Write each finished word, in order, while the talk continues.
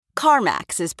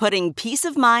CarMax is putting peace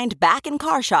of mind back in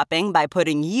car shopping by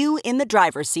putting you in the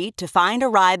driver's seat to find a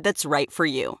ride that's right for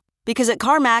you. Because at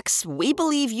CarMax, we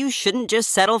believe you shouldn't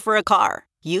just settle for a car.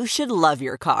 You should love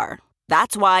your car.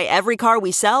 That's why every car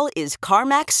we sell is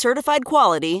CarMax certified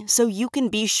quality, so you can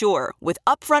be sure with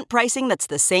upfront pricing that's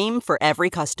the same for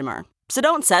every customer. So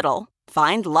don't settle.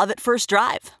 Find love at first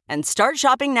drive and start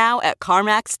shopping now at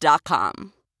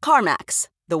CarMax.com. CarMax,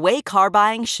 the way car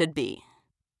buying should be.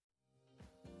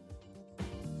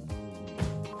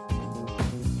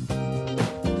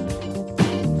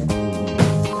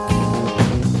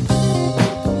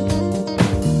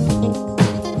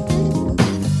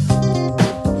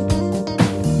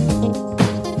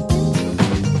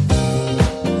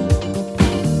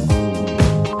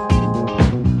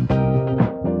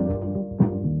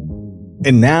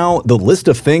 And now, the list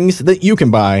of things that you can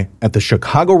buy at the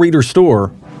Chicago Reader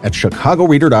store at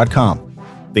chicagoreader.com.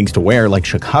 Things to wear like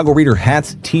Chicago Reader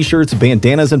hats, t-shirts,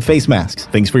 bandanas, and face masks.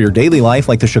 Things for your daily life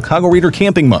like the Chicago Reader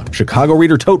camping mug, Chicago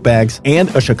Reader tote bags, and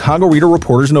a Chicago Reader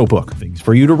reporter's notebook. Things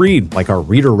for you to read like our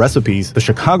Reader recipes, the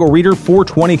Chicago Reader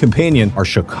 420 Companion, our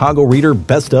Chicago Reader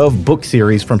Best of book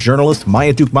series from journalists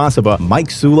Maya Dukmasova, Mike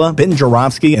Sula, Ben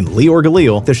Jarofsky, and Lior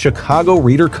Galil, the Chicago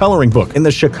Reader coloring book, and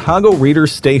the Chicago Reader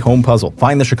Stay Home puzzle.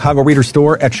 Find the Chicago Reader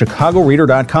store at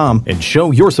chicagoreader.com and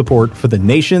show your support for the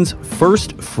nation's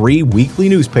first free weekly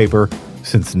newspaper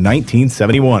since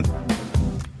 1971.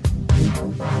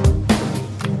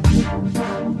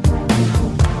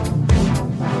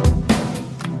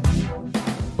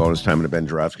 Bonus time in the Ben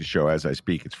Jarofsky Show as I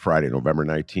speak. It's Friday, November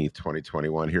 19th,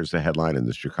 2021. Here's the headline in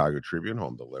the Chicago Tribune,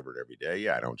 home delivered every day.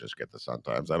 Yeah, I don't just get the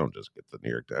Sun-Times. I don't just get the New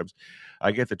York Times.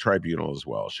 I get the Tribunal as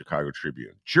well, Chicago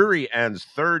Tribune. Jury ends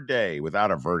third day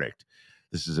without a verdict.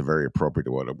 This is a very appropriate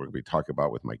to what we're going to be talking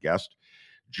about with my guest.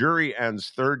 Jury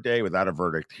ends third day without a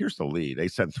verdict. Here's the lead. They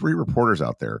sent 3 reporters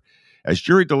out there. As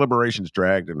jury deliberations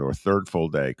dragged into a third full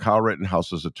day, Kyle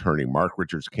Rittenhouse's attorney, Mark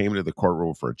Richards, came into the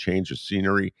courtroom for a change of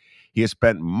scenery. He has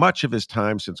spent much of his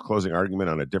time since closing argument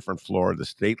on a different floor of the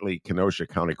stately Kenosha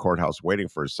County Courthouse waiting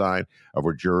for a sign of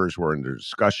where jurors were in their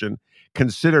discussion.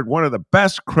 Considered one of the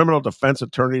best criminal defense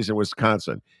attorneys in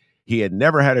Wisconsin, he had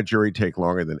never had a jury take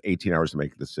longer than 18 hours to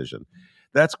make a decision.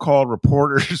 That's called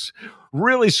reporters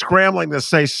really scrambling to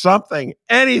say something,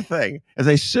 anything, as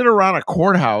they sit around a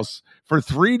courthouse for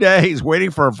 3 days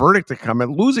waiting for a verdict to come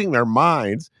and losing their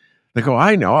minds. They go,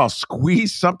 I know, I'll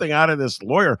squeeze something out of this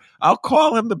lawyer. I'll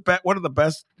call him one of the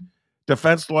best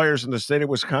defense lawyers in the state of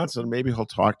Wisconsin. Maybe he'll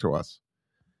talk to us.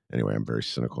 Anyway, I'm very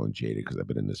cynical and jaded because I've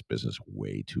been in this business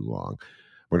way too long.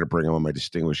 We're going to bring on my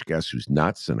distinguished guest who's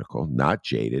not cynical, not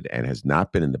jaded, and has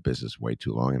not been in the business way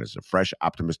too long and has a fresh,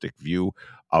 optimistic view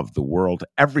of the world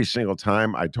every single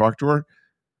time I talk to her.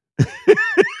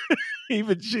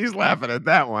 Even she's laughing at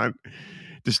that one.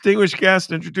 Distinguished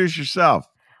guest, introduce yourself.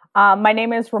 My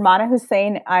name is Rummana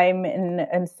Hussain. I'm an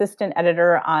assistant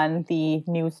editor on the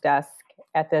news desk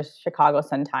at the Chicago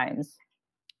Sun-Times.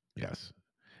 Yes.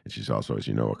 And she's also, as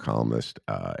you know, a columnist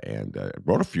and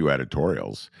wrote a few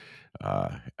editorials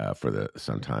for the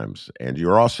Sun-Times. And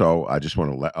you're also, I just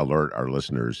want to alert our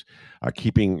listeners,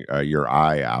 keeping your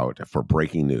eye out for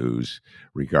breaking news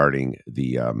regarding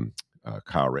the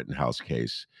Kyle Rittenhouse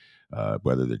case,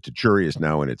 whether the jury is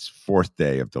now in its 4th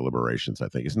day of deliberations, I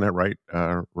think. Isn't that right,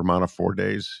 Rummana? 4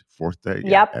 days? 4th day?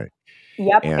 Yep. Yeah.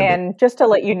 Yep. And just to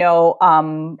let you know,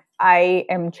 I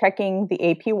am checking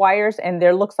the AP wires, and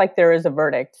there looks like there is a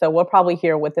verdict. So we'll probably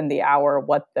hear within the hour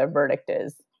what the verdict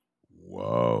is.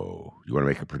 Whoa. You want to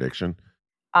make a prediction?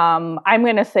 I'm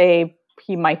going to say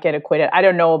he might get acquitted. I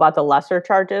don't know about the lesser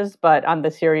charges, but on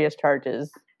the serious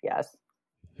charges, yes.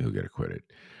 He'll get acquitted.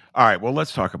 All right. Well,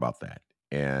 let's talk about that.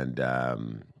 And I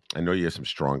know you have some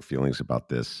strong feelings about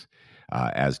this,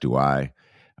 as do I.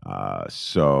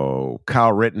 So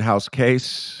Kyle Rittenhouse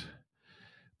case,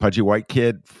 pudgy white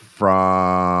kid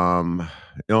from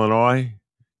Illinois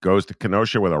goes to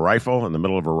Kenosha with a rifle in the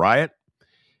middle of a riot,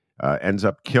 ends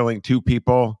up killing 2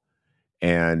 people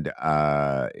and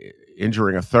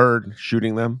injuring a third,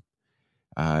 shooting them.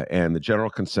 And the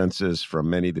general consensus from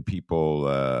many of the people,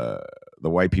 the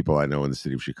white people I know in the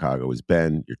city of Chicago is,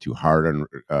 Ben, you're too hard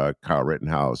on Kyle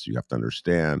Rittenhouse. You have to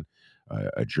understand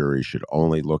a jury should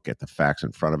only look at the facts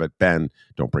in front of it. Ben,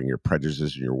 don't bring your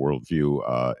prejudices and your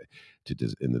worldview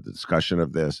in the discussion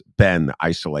of this. Ben,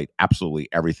 isolate absolutely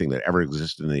everything that ever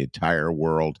existed in the entire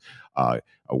world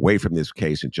away from this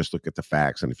case and just look at the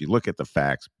facts. And if you look at the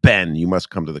facts, Ben, you must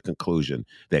come to the conclusion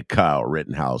that Kyle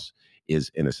Rittenhouse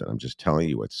is innocent. I'm just telling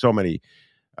you what so many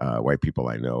white people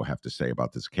I know have to say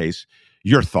about this case.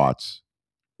 Your thoughts,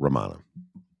 Rummana?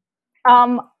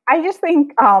 I just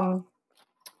think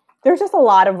There's just a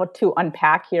lot of what to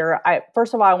unpack here.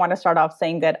 First of all, I want to start off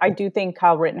saying that I do think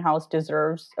Kyle Rittenhouse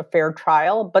deserves a fair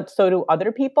trial, but so do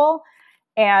other people.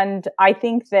 And I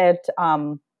think that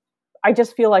I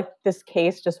just feel like this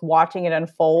case, just watching it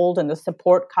unfold and the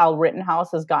support Kyle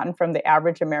Rittenhouse has gotten from the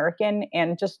average American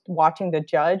and just watching the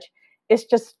judge, it's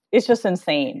just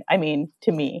insane. I mean,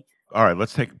 to me. All right,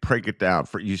 let's break it down.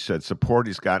 You said support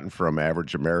he's gotten from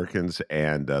average Americans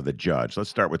and the judge. Let's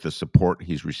start with the support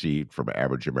he's received from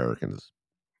average Americans.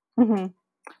 Mm-hmm.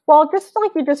 Well, just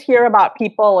like you just hear about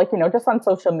people, like, just on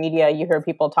social media, you hear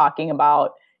people talking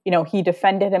about, he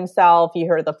defended himself. You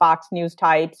hear the Fox News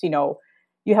types,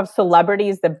 you have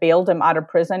celebrities that bailed him out of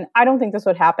prison. I don't think this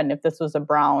would happen if this was a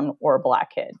brown or a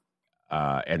black kid.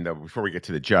 And before we get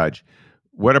to the judge,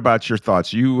 what about your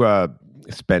thoughts? You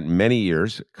spent many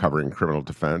years covering criminal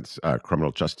defense,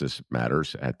 criminal justice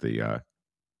matters at the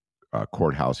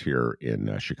courthouse here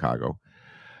in Chicago.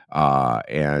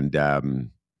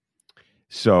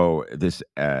 So this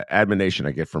admonition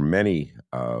I get from many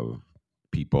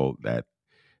people that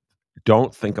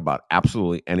don't think about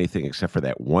absolutely anything except for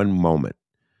that one moment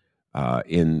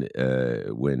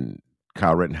when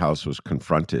Kyle Rittenhouse was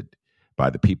confronted by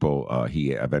the people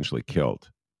he eventually killed.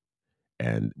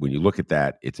 And when you look at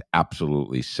that, it's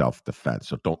absolutely self-defense.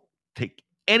 So don't take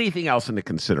anything else into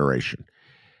consideration.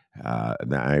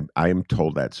 I am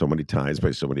told that so many times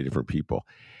by so many different people.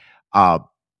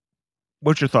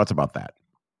 What's your thoughts about that?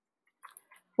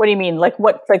 What do you mean? Like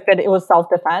that it was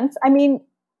self-defense? I mean,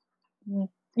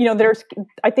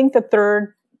 I think the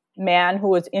third man who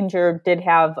was injured did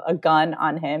have a gun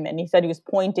on him, and he said he was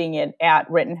pointing it at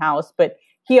Rittenhouse, but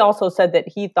he also said that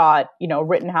he thought,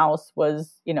 Rittenhouse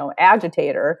was,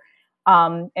 agitator.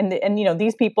 And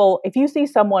these people, if you see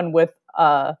someone with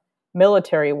a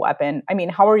military weapon, I mean,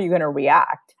 how are you going to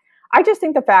react? I just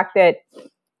think the fact that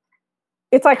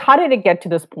it's like, how did it get to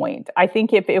this point? I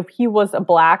think if he was a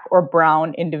black or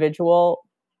brown individual,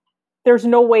 there's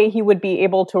no way he would be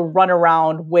able to run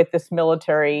around with this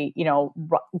military,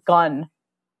 gun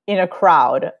in a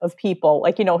crowd of people,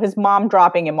 like, his mom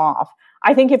dropping him off.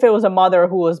 I think if it was a mother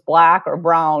who was black or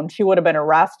brown, she would have been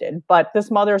arrested. But this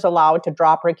mother's allowed to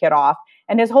drop her kid off.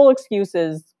 And his whole excuse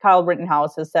is Kyle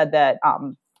Rittenhouse has said that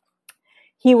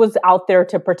he was out there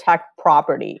to protect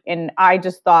property. And I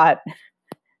just thought,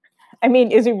 I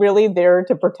mean, is he really there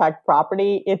to protect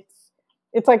property?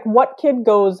 It's like, what kid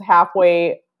goes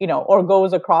halfway, or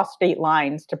goes across state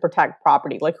lines to protect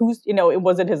property? Like, was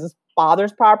it his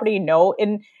father's property? No.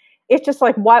 And it's just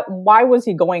like, why was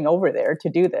he going over there to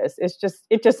do this? It's just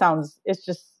like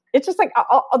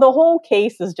the whole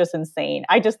case is just insane.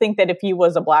 I just think that if he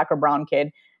was a black or brown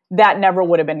kid, that never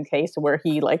would have been a case where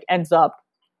he like ends up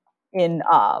in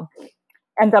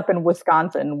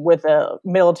Wisconsin with a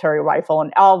military rifle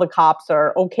and all the cops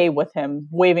are okay with him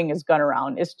waving his gun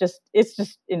around. It's just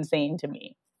insane to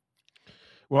me.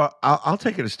 Well, I'll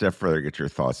take it a step further to get your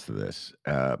thoughts to this.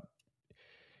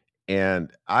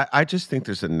 And I just think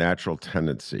there's a natural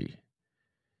tendency,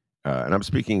 and I'm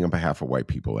speaking on behalf of white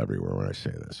people everywhere when I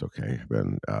say this, okay?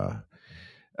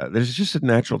 There's just a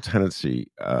natural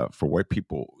tendency for white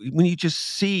people, when you just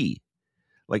see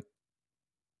like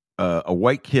a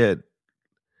white kid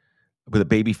with a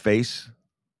baby face,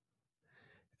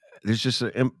 there's just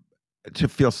to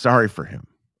feel sorry for him.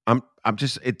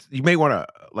 You may want to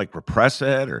like repress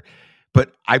it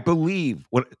but I believe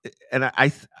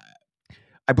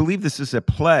I believe this is a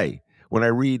play when I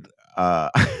read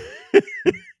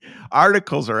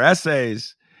articles or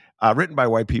essays written by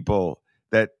white people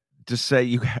that just say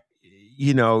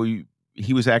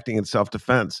he was acting in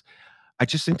self-defense. I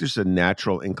just think there's a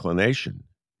natural inclination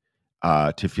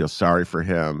to feel sorry for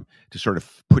him, to sort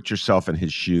of put yourself in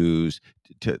his shoes,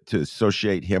 to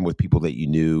associate him with people that you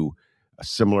knew,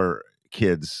 similar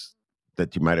kids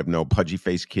that you might have known,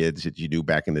 pudgy-faced kids that you knew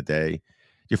back in the day. Do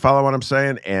you follow what I'm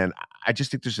saying? And I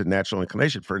just think there's a natural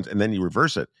inclination for it. And then you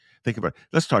reverse it. Think about it.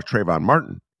 Let's talk Trayvon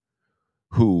Martin,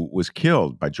 who was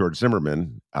killed by George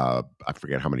Zimmerman, I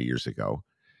forget how many years ago.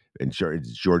 And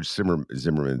George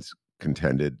Zimmerman's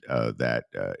contended that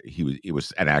it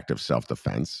was an act of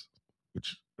self-defense,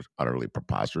 which was utterly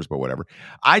preposterous, but whatever.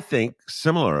 I think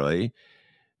similarly,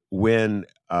 when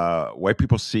white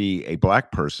people see a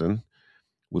black person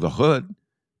with a hood,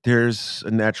 there's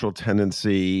a natural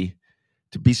tendency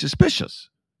to be suspicious.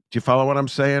 Do you follow what I'm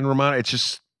saying, Rummana?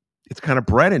 It's kind of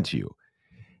bred into you.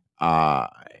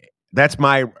 That's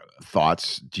my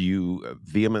thoughts. Do you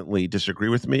vehemently disagree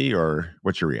with me, or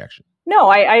what's your reaction? No,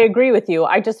 I agree with you.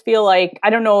 I just feel like,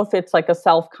 I don't know if it's like a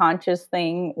self-conscious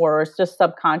thing or it's just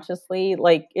subconsciously,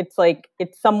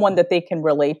 it's someone that they can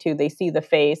relate to. They see the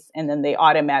face and then they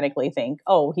automatically think,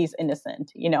 oh, he's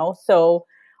innocent, So,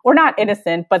 or not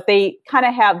innocent, but they kind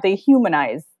of they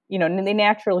humanize, and they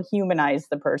naturally humanize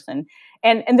the person.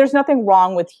 And there's nothing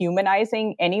wrong with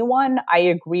humanizing anyone. I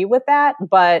agree with that,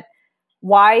 but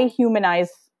why humanize?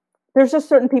 There's just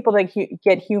certain people that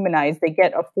get humanized. They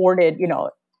get afforded,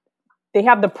 they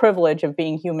have the privilege of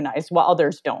being humanized while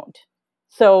others don't.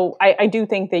 So I do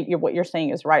think that what you're saying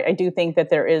is right. I do think that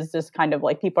there is this kind of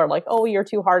people are like, oh, you're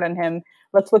too hard on him.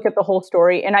 Let's look at the whole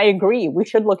story. And I agree, we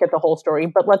should look at the whole story,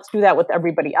 but let's do that with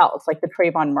everybody else, like the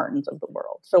Trayvon Martins of the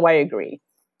world. So I agree.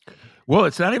 Well,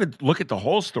 it's not even look at the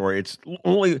whole story. It's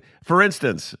only, for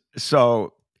instance,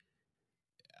 so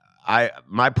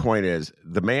my point is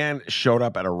the man showed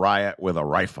up at a riot with a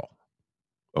rifle.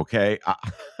 Okay.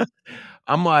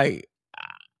 I'm like,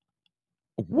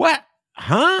 what?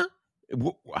 Huh?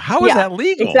 How is that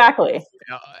legal? Exactly.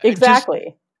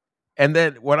 Exactly. And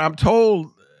then what I'm told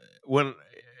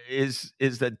is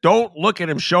that don't look at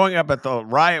him showing up at the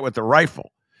riot with the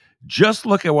rifle. Just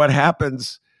look at what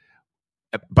happens.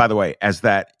 By the way, as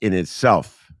that in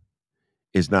itself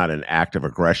is not an act of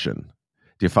aggression.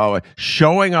 Do you follow it?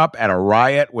 Showing up at a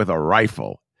riot with a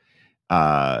rifle,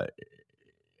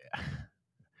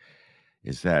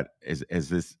 is this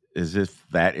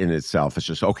that in itself? It's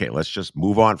just okay. Let's just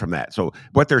move on from that. So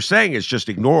what they're saying is just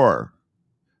ignore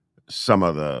some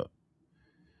of the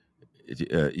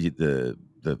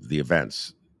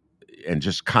events and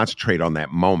just concentrate on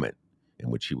that moment in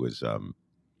which he was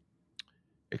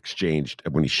exchanged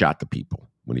when he shot the people,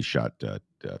 when he shot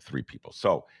 3 people.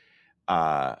 So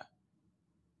now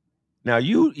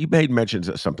you made mentions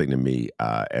of something to me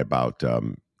about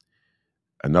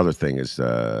another thing is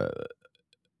the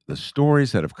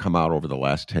stories that have come out over the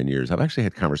last 10 years. I've actually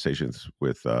had conversations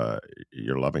with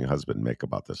your loving husband, Mick,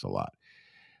 about this a lot.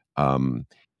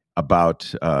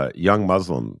 About young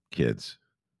Muslim kids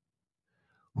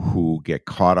who get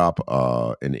caught up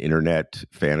in internet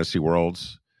fantasy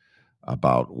worlds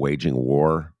about waging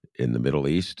war in the Middle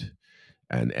East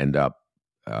and end up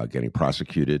getting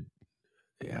prosecuted,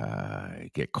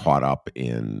 get caught up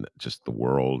in just the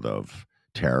world of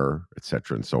terror, et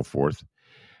cetera, and so forth.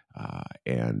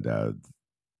 And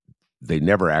they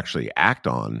never actually act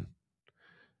on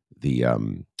their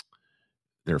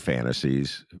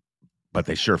fantasies, but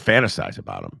they sure fantasize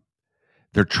about them.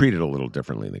 They're treated a little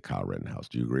differently in the Kyle Rittenhouse.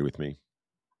 Do you agree with me?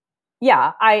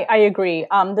 Yeah, I agree.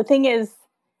 The thing is,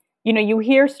 you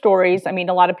hear stories. I mean,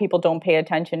 a lot of people don't pay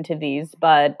attention to these,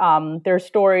 but there's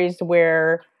stories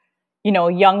where,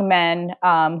 young men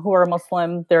who are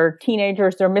Muslim, they're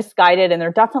teenagers, they're misguided, and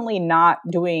they're definitely not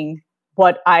doing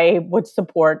what I would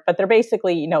support, but they're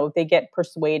basically, they get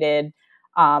persuaded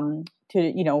to,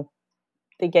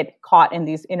 they get caught in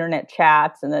these internet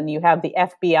chats, and then you have the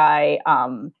FBI,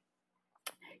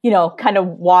 kind of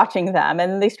watching them,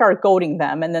 and then they start goading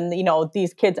them. And then,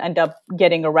 these kids end up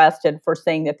getting arrested for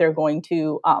saying that they're going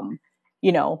to, that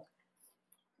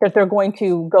they're going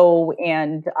to go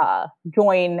and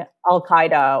join Al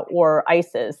Qaeda or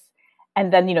ISIS.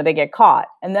 And then, they get caught.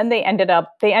 And then they end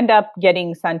up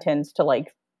getting sentenced to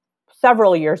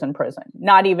several years in prison,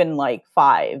 not even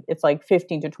 5. It's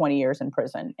 15 to 20 years in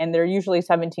prison. And they're usually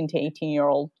 17 to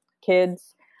 18-year-old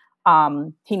kids,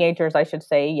 teenagers, I should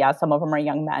say. Yeah, some of them are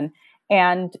young men.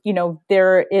 And,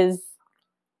 there is,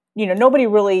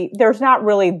 there's not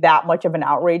really that much of an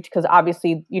outrage because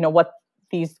obviously, what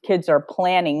these kids are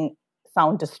planning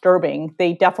sound disturbing.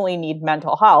 They definitely need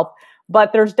mental help,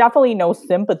 but there's definitely no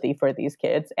sympathy for these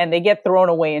kids, and they get thrown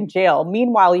away in jail.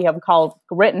 Meanwhile, you have Kyle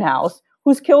Rittenhouse,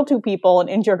 who's killed 2 people and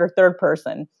injured a 3rd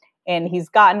person, and he's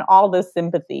gotten all this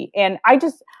sympathy. And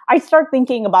I start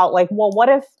thinking about well, what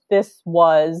if this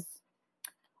was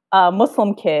a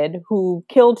Muslim kid who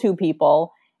killed 2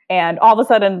 people, and all of a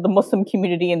sudden the Muslim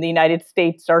community in the United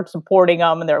States starts supporting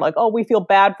him, and they're like, oh, we feel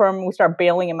bad for him, we start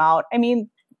bailing him out. I mean,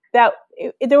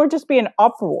 there would just be an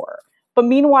uproar. But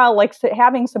meanwhile,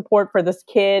 having support for this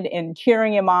kid and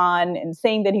cheering him on and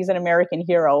saying that he's an American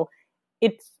hero,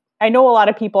 I know a lot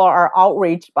of people are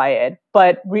outraged by it,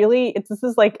 but really this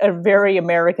is a very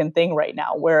American thing right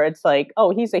now where it's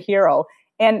oh, he's a hero.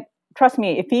 And trust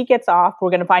me, if he gets off, we're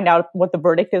going to find out what the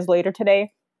verdict is later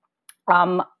today.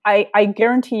 I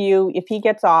guarantee you, if he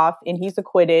gets off and he's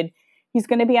acquitted, he's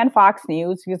going to be on Fox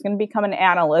News. He's going to become an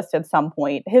analyst at some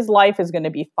point. His life is going to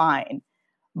be fine.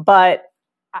 But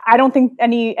I don't think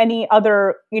any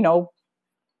other,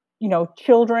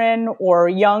 children or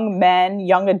young men,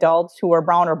 young adults who are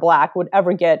brown or black would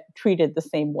ever get treated the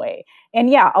same way. And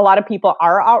yeah, a lot of people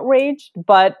are outraged,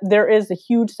 but there is a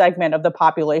huge segment of the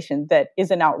population that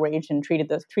isn't outraged and treat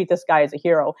this guy as a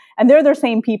hero. And they're the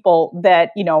same people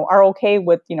that, are okay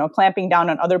with, clamping down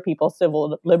on other people's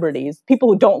civil liberties, people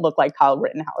who don't look like Kyle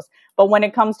Rittenhouse. But when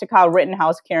it comes to Kyle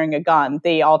Rittenhouse carrying a gun,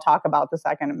 they all talk about the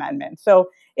Second Amendment. So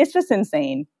it's just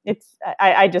insane.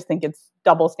 I just think it's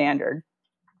double standard.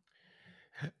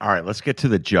 All right, let's get to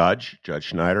the judge, Judge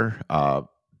Schneider.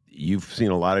 You've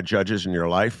seen a lot of judges in your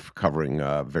life covering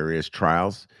various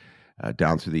trials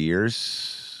down through the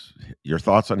years. Your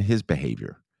thoughts on his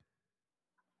behavior?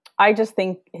 I just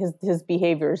think his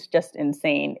behavior is just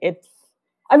insane. I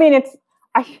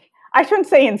shouldn't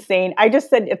say insane. I just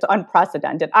said it's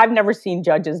unprecedented. I've never seen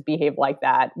judges behave like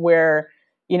that, where,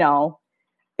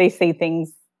 they say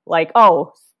things like,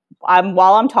 "Oh,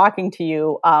 while I'm talking to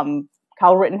you,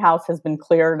 Kyle Rittenhouse has been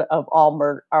cleared of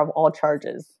all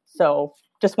charges." So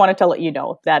just wanted to let you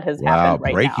know that has happened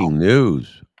right now. Breaking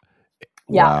news.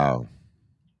 Yeah. Wow.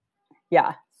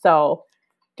 Yeah. So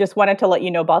just wanted to let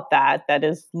you know about that. That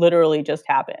is literally just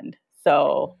happened.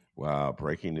 So. Wow.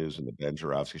 Breaking news in the Ben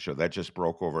Joravsky show. That just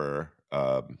broke over.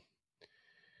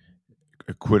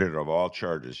 Acquitted of all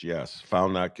charges. Yes.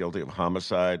 Found not guilty of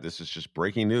homicide. This is just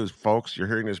breaking news, folks. You're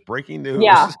hearing this breaking news.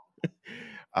 Yeah.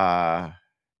 Kyle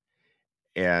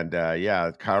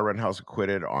Rittenhouse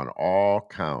acquitted on all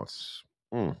counts.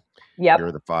 Yep. Here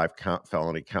are the 5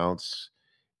 felony counts.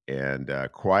 And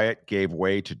quiet gave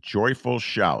way to joyful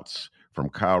shouts from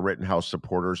Kyle Rittenhouse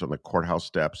supporters on the courthouse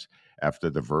steps after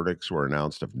the verdicts were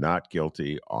announced of not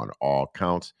guilty on all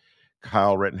counts.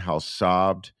 Kyle Rittenhouse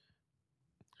sobbed,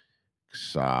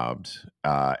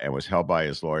 and was held by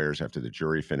his lawyers after the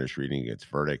jury finished reading its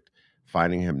verdict,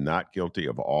 finding him not guilty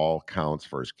of all counts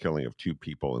for his killing of 2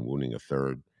 people and wounding a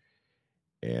third.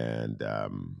 And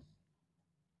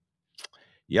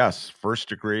yes, first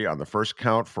degree on the first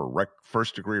count for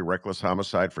first degree reckless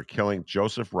homicide for killing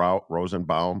Joseph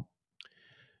Rosenbaum.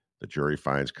 The jury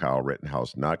finds Kyle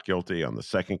Rittenhouse not guilty. On the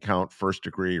second count, first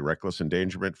degree reckless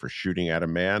endangerment for shooting at a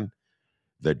man.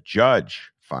 The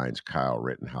judge finds Kyle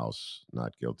Rittenhouse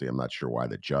not guilty. I'm not sure why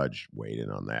the judge weighed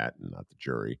in on that and not the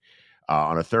jury.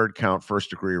 On a third count, first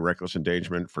degree reckless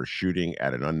endangerment for shooting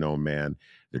at an unknown man.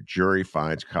 The jury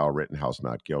finds Kyle Rittenhouse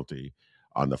not guilty.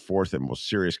 On the fourth and most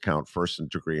serious count, first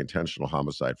degree intentional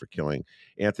homicide for killing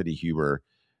Anthony Huber,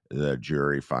 the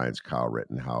jury finds Kyle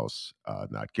Rittenhouse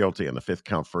not guilty. On the fifth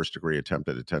count, first degree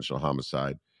attempted intentional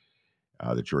homicide,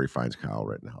 the jury finds Kyle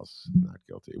Rittenhouse not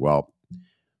guilty. Well,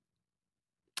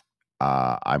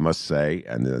 I must say,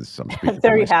 and this, I'm speaking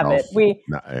there for you myself, have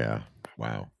it.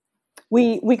 Wow.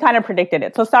 We kind of predicted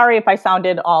it. So sorry if I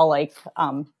sounded all like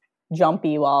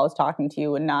jumpy while I was talking to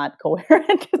you and not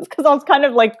coherent, because I was kind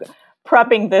of like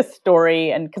prepping this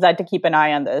story, and because I had to keep an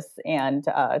eye on this and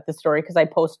the story, because I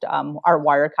post our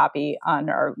wire copy on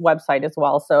our website as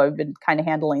well. So I've been kind of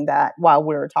handling that while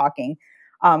we were talking.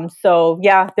 So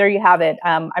yeah, there you have it.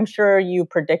 I'm sure you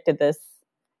predicted this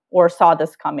or saw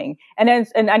this coming. And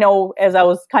I know, as I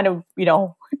was kind of,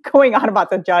 going on about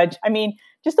the judge, I mean,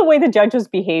 just the way the judge was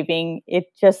behaving, it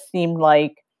just seemed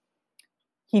like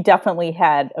he definitely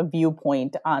had a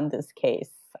viewpoint on this case.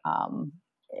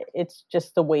 It's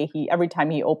just the way every time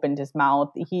he opened his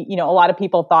mouth, a lot of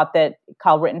people thought that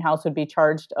Kyle Rittenhouse would be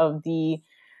charged of the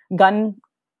gun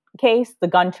case, the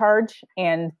gun charge.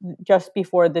 And just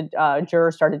before the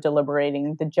jurors started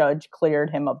deliberating, the judge cleared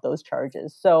him of those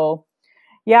charges. So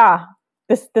yeah,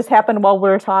 this happened while we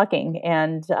were talking.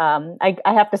 And I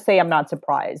have to say, I'm not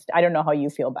surprised. I don't know how you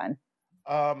feel, Ben.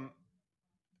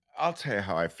 I'll tell you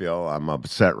how I feel. I'm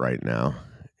upset right now.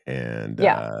 And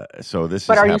so this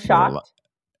But is are you shocked?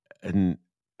 And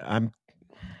I'm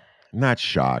not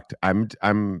shocked.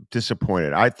 I'm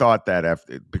disappointed. I thought that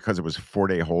because it was a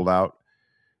 4-day holdout,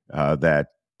 that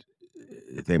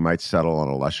they might settle on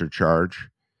a lesser charge.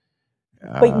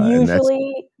 But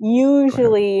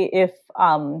usually, if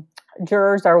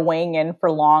jurors are weighing in for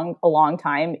a long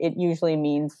time, it usually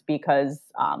means because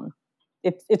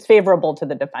it's favorable to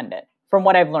the defendant. From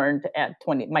what I've learned at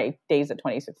my days at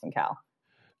 26 and Cal.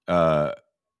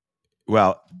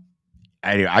 Well,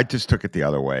 anyway, I just took it the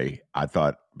other way. I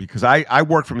thought, because I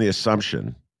worked from the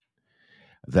assumption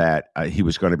that he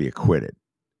was going to be acquitted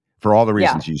for all the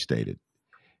reasons you stated.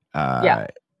 And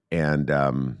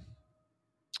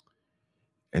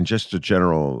just the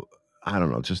general, I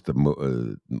don't know, just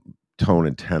the tone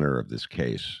and tenor of this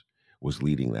case was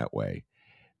leading that way.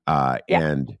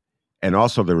 And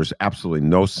also there was absolutely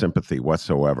no sympathy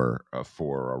whatsoever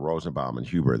for Rosenbaum and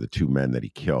Huber, the 2 men that he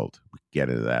killed. We'll get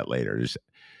into that later.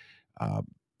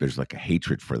 there's like a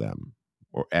hatred for them,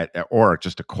 or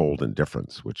just a cold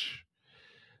indifference, which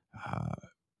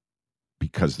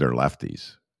because they're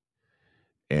lefties,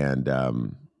 and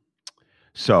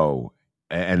so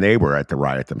and they were at the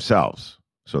riot themselves,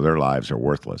 so their lives are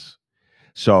worthless.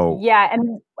 So Yeah,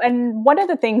 and one of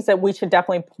the things that we should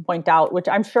definitely point out, which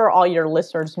I'm sure all your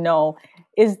listeners know,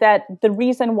 is that the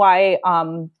reason why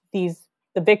the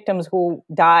victims who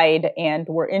died and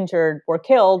were injured were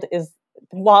killed is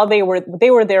while they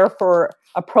were there for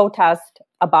a protest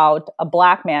about a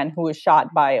black man who was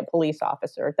shot by a police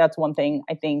officer. That's one thing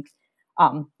I think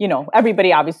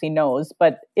everybody obviously knows,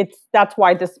 but that's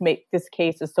why this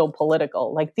case is so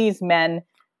political. Like, these men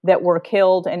that were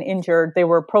killed and injured, they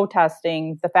were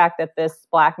protesting the fact that this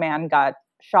black man got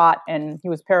shot and he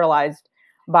was paralyzed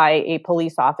by a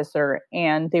police officer,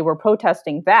 and they were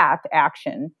protesting that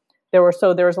action. There was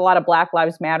a lot of Black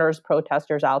Lives Matters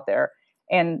protesters out there,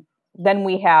 and then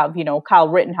we have Kyle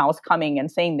Rittenhouse coming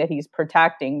and saying that he's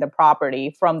protecting the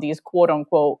property from these quote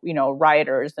unquote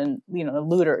rioters and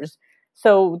looters.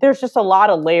 So there's just a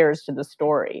lot of layers to the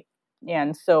story.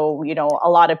 And so, a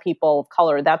lot of people of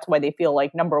color, that's why they feel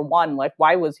like, number one, like,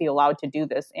 why was he allowed to do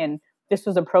this? And this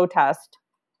was a protesting,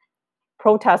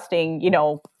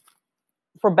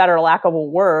 for better lack of a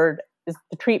word, is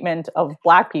the treatment of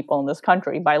Black people in this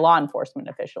country by law enforcement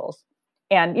officials.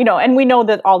 And, and we know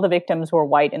that all the victims were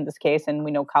white in this case. And we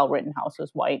know Kyle Rittenhouse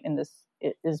was white, and this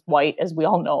is white, as we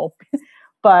all know.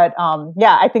 But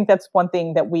yeah, I think that's one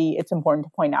thing that it's important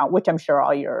to point out, which I'm sure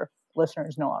all your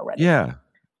listeners know already. Yeah.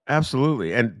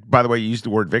 Absolutely. And by the way, you used the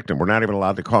word victim. We're not even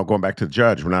allowed to going back to the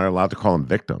judge, we're not allowed to call them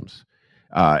victims.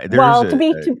 To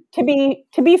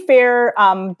be fair,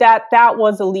 that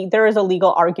was there is a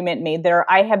legal argument made there.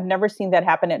 I have never seen that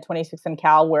happen at 26 and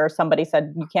Cal, where somebody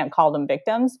said you can't call them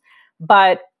victims,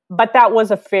 but that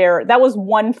was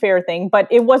one fair thing. But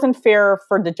it wasn't fair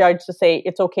for the judge to say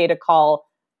it's okay to call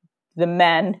the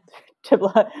men who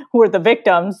were the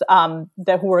victims,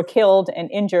 who were killed and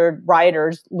injured,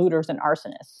 rioters, looters, and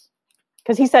arsonists.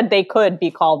 Because he said they could be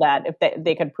called that if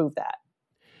they could prove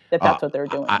that's what they're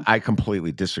doing. I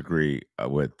completely disagree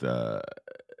with you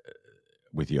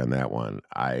on that one.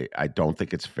 I don't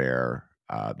think it's fair.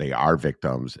 They are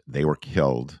victims. They were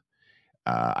killed.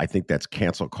 I think that's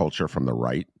cancel culture from the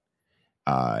right.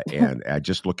 And I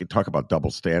just talk about double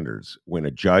standards. When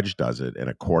a judge does it in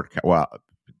a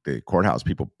the courthouse,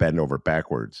 people bend over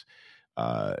backwards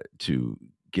to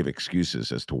give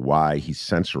excuses as to why he's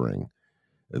censoring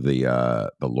the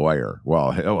lawyer.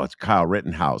 Well, it's Kyle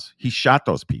Rittenhouse. He shot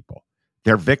those people.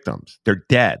 They're victims. They're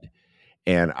dead.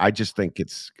 And I just think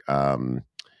it's a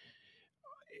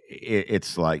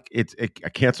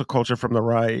cancel culture from the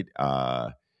right,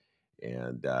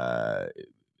 and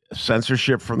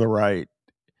censorship from the right.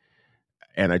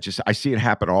 And I see it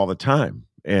happen all the time.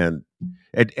 And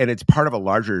it's part of a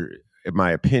larger, in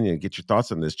my opinion, get your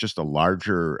thoughts on this, just a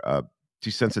larger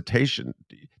desensitizing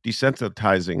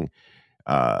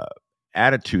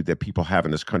attitude that people have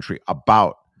in this country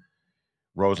about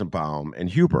Rosenbaum and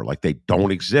Huber. Like, they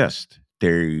don't exist.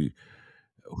 Who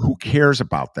cares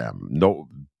about them? No,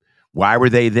 why were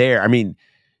they there? I mean,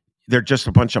 they're just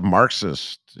a bunch of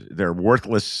Marxists. They're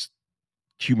worthless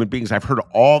human beings. I've heard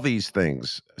all these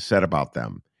things said about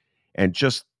them. And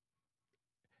just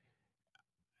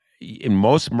in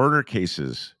most murder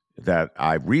cases that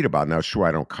I read about, now, sure,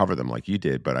 I don't cover them like you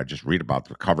did, but I just read about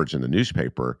the coverage in the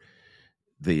newspaper.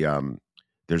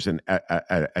 There's an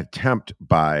attempt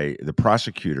by the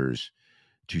prosecutors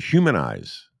to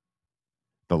humanize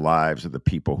the lives of the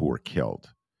people who were killed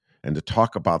and to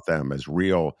talk about them as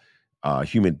real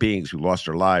human beings who lost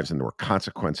their lives, and there were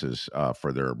consequences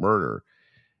for their murder.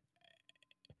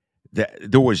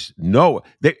 There was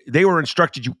they were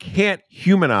instructed, you can't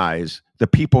humanize the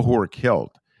people who were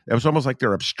killed. It was almost like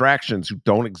they're abstractions who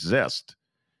don't exist.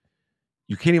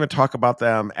 You can't even talk about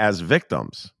them as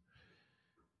victims.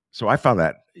 So I found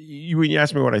that, when you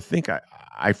ask me what I think,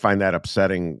 I find that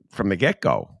upsetting from the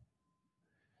get-go.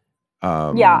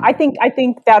 Yeah, I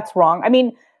think that's wrong. I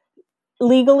mean,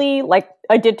 legally, like,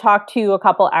 I did talk to a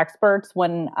couple experts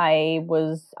when I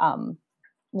was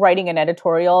writing an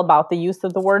editorial about the use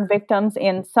of the word victims,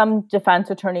 and some defense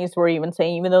attorneys were even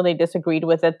saying, even though they disagreed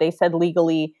with it, they said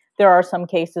legally there are some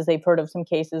cases, they've heard of some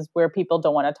cases where people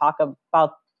don't want to talk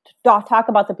about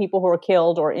the people who were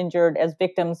killed or injured as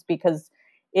victims, because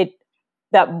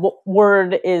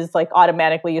word is like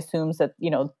automatically assumes that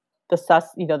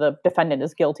the defendant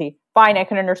is guilty. Fine, I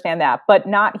can understand that, but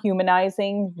not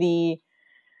humanizing the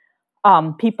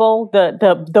people,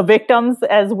 the victims,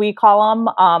 as we call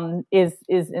them, is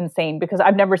insane, because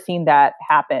I've never seen that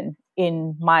happen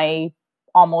in my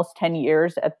almost 10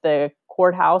 years at the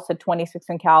courthouse at 26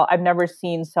 and Cal, I've never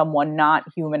seen someone not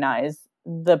humanize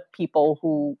the people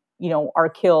who, are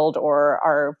killed or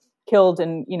are killed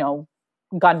in,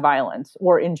 gun violence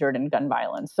or injured in gun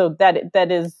violence. So that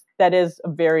is a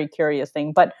very curious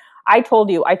thing. But I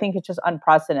told you, I think it's just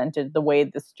unprecedented the way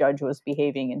this judge was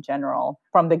behaving in general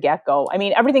from the get-go. I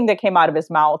mean, everything that came out of his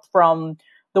mouth, from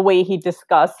the way he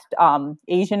discussed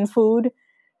Asian food,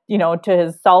 to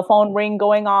his cell phone ringer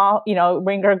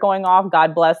going off,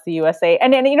 God bless the USA.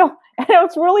 And then, and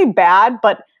it's really bad,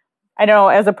 but I know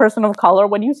as a person of color,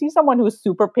 when you see someone who's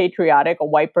super patriotic, a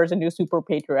white person who's super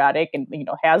patriotic and,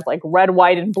 has like red,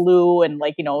 white, and blue, and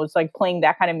like, it's like playing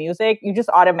that kind of music, you just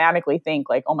automatically think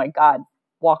like, oh my God,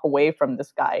 walk away from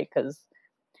this guy, because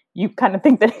you kind of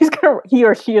think that he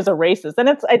or she is a racist. And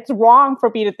it's wrong for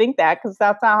me to think that, because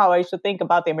that's not how I should think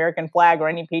about the American flag or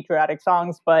any patriotic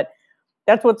songs. But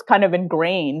that's what's kind of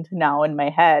ingrained now in my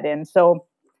head. And so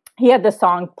he had the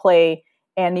song play,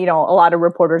 and, a lot of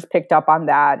reporters picked up on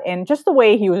that, and just the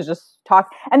way he was just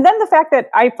talking. And then the fact that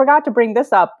I forgot to bring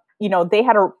this up, they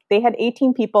had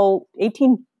 18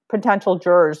 potential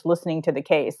jurors listening to the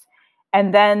case.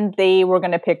 And then they were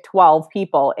going to pick 12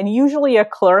 people. And usually a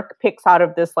clerk picks out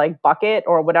of this like bucket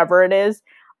or whatever it is,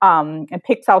 and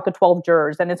picks out the 12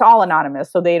 jurors, and it's all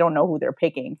anonymous, so they don't know who they're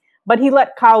picking. But he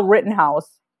let Kyle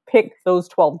Rittenhouse pick those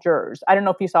 12 jurors. I don't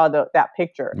know if you saw that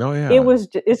picture. Oh, yeah.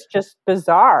 It's just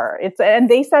bizarre. And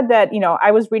they said that,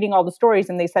 I was reading all the stories,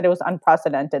 and they said it was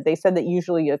unprecedented. They said that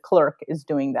usually a clerk is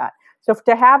doing that. So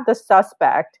to have the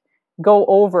suspect go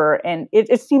over, and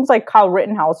it seems like Kyle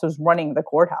Rittenhouse was running the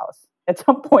courthouse at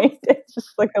some point. It's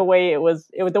just like the way it was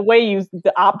the way you,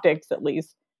 the optics at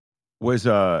least. Was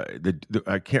I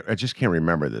just can't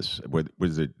remember this.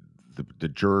 Was it the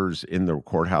jurors in the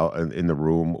courthouse in the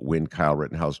room when Kyle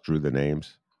Rittenhouse drew the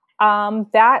names?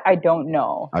 That I don't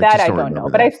know.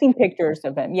 But I've seen pictures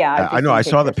of him. Yeah, I know. I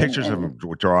saw the pictures of him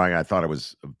drawing. I thought it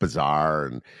was bizarre,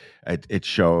 and it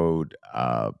showed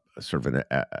sort of an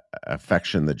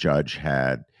affection the judge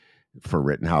had for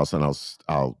Rittenhouse. And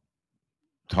I'll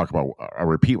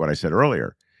repeat what I said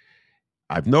earlier.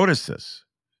 I've noticed this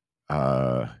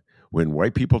when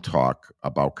white people talk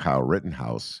about Kyle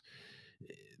Rittenhouse,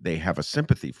 they have a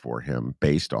sympathy for him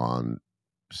based on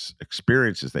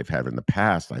experiences they've had in the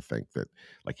past. I think that,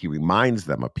 like, he reminds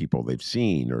them of people they've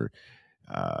seen, or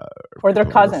their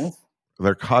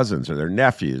cousins, or their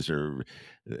nephews, or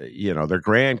their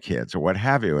grandkids, or what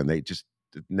have you. And they just,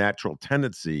 the natural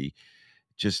tendency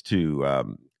just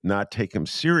to not take him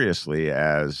seriously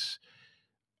as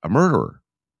a murderer.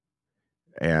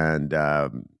 And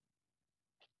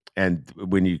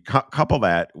when you couple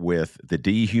that with the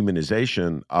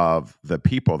dehumanization of the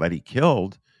people that he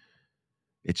killed,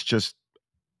 it's just,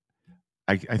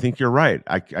 I think you're right.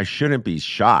 I shouldn't be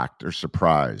shocked or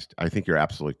surprised. I think you're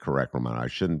absolutely correct, Rummana. I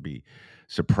shouldn't be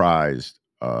surprised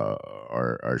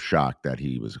or shocked that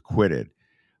he was acquitted,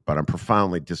 but I'm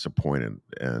profoundly disappointed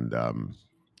and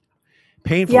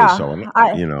painfully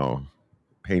so.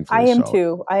 Painfully I am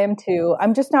so. too.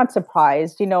 I'm just not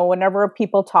surprised. Whenever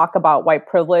people talk about white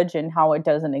privilege and how it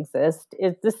doesn't exist,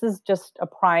 this is just a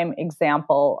prime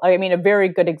example. I mean, a very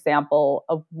good example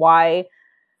of why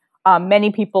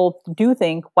many people do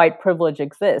think white privilege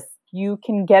exists. You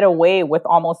can get away with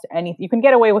almost anything. You can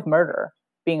get away with murder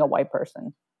being a white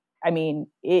person. I mean,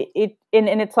 and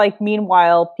it's like,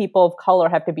 meanwhile, people of color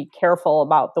have to be careful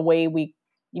about the way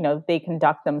they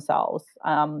conduct themselves.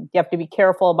 You have to be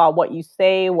careful about what you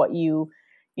say, the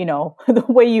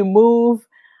way you move.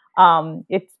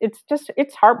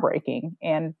 It's heartbreaking.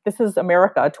 And this is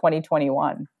America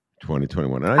 2021.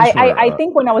 2021. I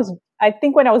think when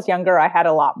I was younger, I had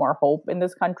a lot more hope in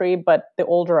this country, but the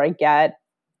older I get,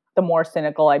 the more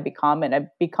cynical I become. And I've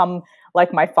become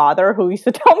like my father, who used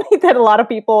to tell me that a lot of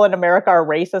people in America are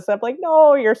racist. I'm like,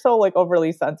 no, you're so like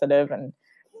overly sensitive. And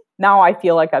now I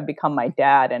feel like I've become my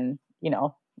dad. And,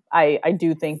 I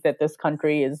do think that this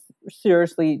country is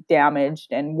seriously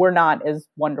damaged, and we're not as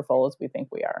wonderful as we think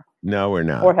we are. No, we're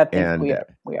not. Or have think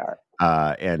we are.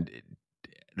 And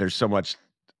there's so much,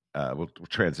 we'll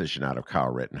transition out of Kyle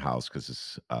Rittenhouse, because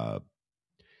it's,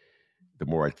 the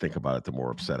more I think about it, the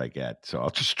more upset I get. So I'll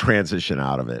just transition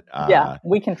out of it. Yeah,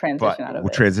 we can transition out of it.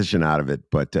 We'll transition out of it.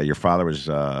 But your father was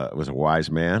a wise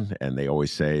man, and they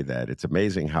always say that it's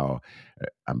amazing how,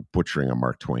 I'm butchering a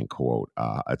Mark Twain quote,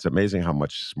 it's amazing how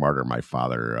much smarter my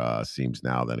father seems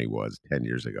now than he was 10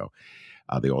 years ago.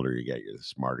 The older you get, the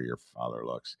smarter your father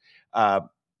looks.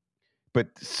 But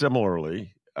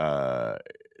similarly,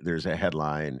 there's a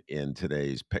headline in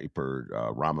today's paper: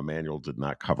 Rahm Emanuel did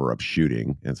not cover up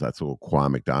shooting, and so that's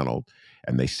Laquan McDonald,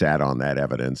 and they sat on that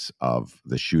evidence of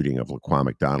the shooting of Laquan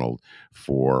McDonald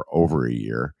for over a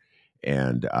year,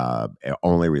 and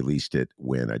only released it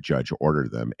when a judge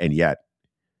ordered them, and yet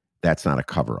that's not a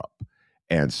cover up,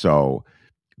 and so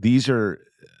these are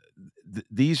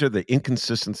the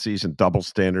inconsistencies and double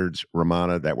standards,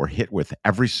 Rummana, that we're hit with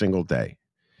every single day.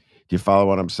 Do you follow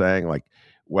what I'm saying? Like,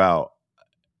 well,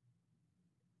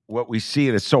 what we see,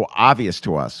 and it's so obvious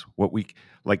to us, what we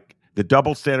like the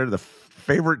double standard, the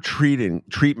favorite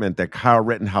treatment that Kyle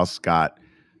Rittenhouse got.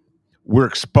 We're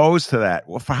exposed to that.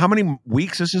 Well, for how many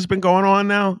weeks this has been going on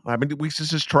now? How many weeks has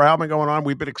this trial been going on?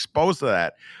 We've been exposed to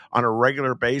that on a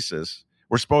regular basis.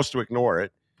 We're supposed to ignore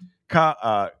it.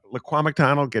 Laquan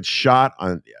McDonald gets shot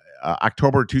on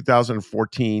October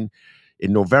 2014.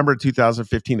 In November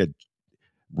 2015,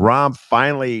 Rahm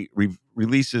finally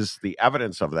releases the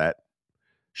evidence of that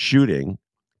shooting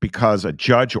because a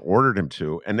judge ordered him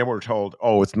to, and then we're told,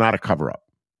 oh, it's not a cover-up.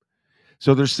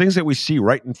 So there's things that we see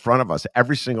right in front of us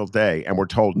every single day, and we're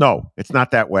told, no, it's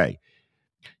not that way.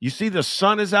 You see the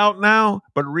sun is out now,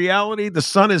 but in reality, the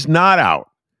sun is not out.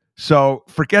 So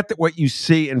forget that what you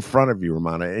see in front of you,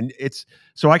 Rummana. And it's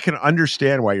so I can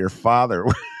understand why your father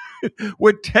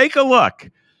would take a look.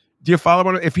 Do you follow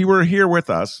what, if he were here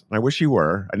with us? I wish he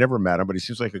were. I never met him, but he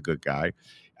seems like a good guy.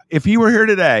 If he were here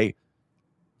today,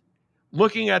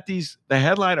 looking at the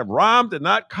headline of Rahm did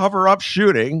not cover up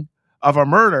shooting of a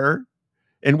murder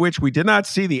in which we did not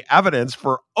see the evidence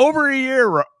for over a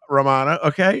year, Rummana,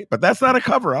 okay? But that's not a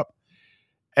cover-up.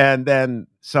 And then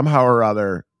somehow or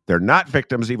other, they're not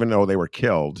victims, even though they were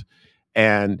killed.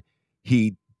 And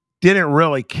he didn't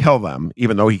really kill them,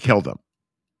 even though he killed them.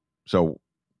 So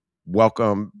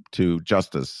welcome to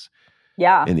justice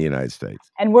in the United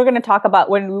States. And we're going to talk about,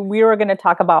 when we were going to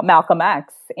talk about Malcolm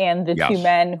X and the two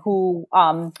men who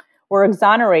were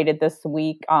exonerated this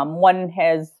week.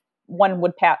 One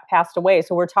would passed away.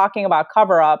 So we're talking about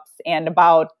cover-ups and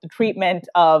about the treatment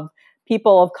of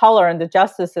people of color in the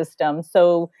justice system.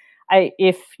 So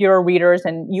if your readers,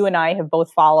 and you and I have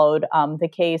both followed the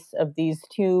case of these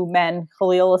two men,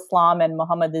 Khalil Islam and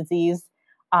Muhammad Aziz.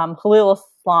 Khalil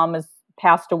Islam has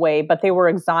passed away, but they were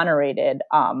exonerated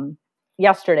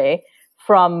yesterday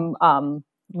from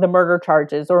the murder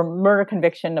charges or murder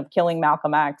conviction of killing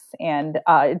Malcolm X. And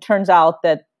it turns out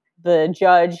that the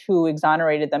judge who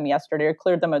exonerated them yesterday or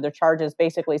cleared them of their charges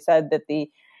basically said that the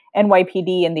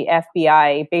NYPD and the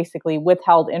FBI basically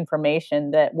withheld information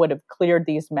that would have cleared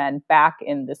these men back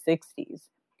in the 60s.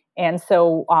 And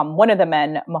so one of the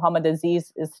men, Muhammad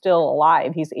Aziz, is still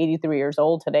alive. He's 83 years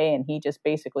old today, and he just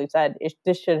basically said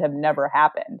this should have never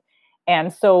happened.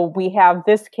 And so we have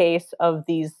this case of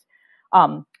these,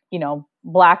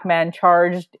 Black men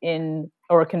charged in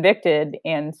or convicted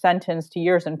and sentenced to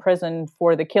years in prison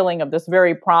for the killing of this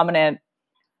very prominent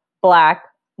Black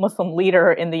Muslim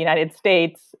leader in the United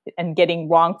States and getting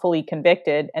wrongfully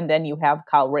convicted. And then you have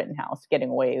Kyle Rittenhouse getting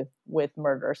away with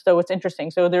murder. So it's interesting.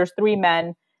 So there's three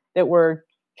men that were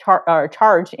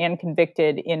charged and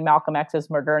convicted in Malcolm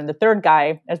X's murder. And the third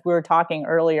guy, as we were talking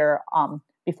earlier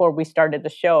before we started the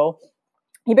show,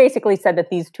 he basically said that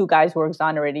these two guys who were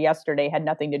exonerated yesterday had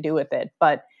nothing to do with it.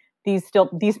 But these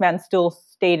men still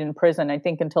stayed in prison, I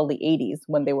think, until the 80s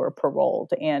when they were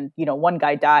paroled. And, one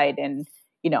guy died and,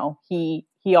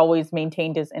 he always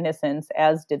maintained his innocence,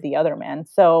 as did the other men.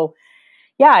 So,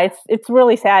 yeah, it's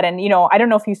really sad. And, I don't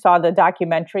know if you saw the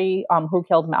documentary, Who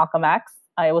Killed Malcolm X?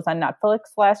 It was on Netflix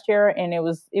last year, and it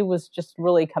was just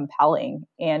really compelling.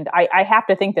 And I have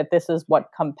to think that this is what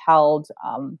compelled,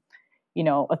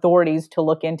 authorities to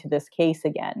look into this case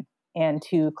again and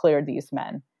to clear these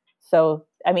men. So,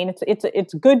 I mean,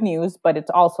 it's good news, but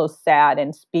it's also sad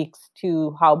and speaks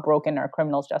to how broken our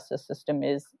criminal justice system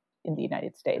is in the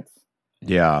United States.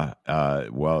 Yeah,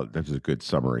 well, that was a good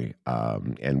summary.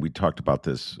 And we talked about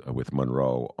this with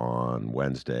Monroe on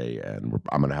Wednesday, and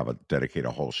I'm going to dedicate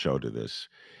a whole show to this.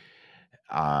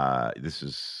 I'm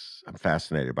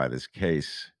fascinated by this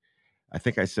case. I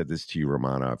think I said this to you,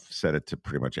 Rummana. I've said it to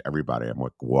pretty much everybody. I'm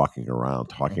walking around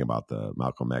talking about the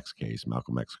Malcolm X case.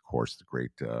 Malcolm X, of course, the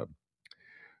great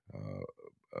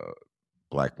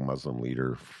Black Muslim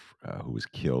leader who was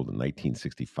killed in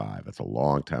 1965. That's a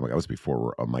long time ago. That was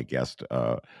before my guest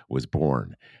was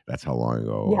born. That's how long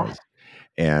ago it was.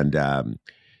 And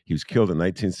he was killed in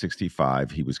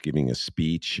 1965. He was giving a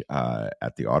speech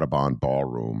at the Audubon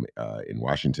Ballroom in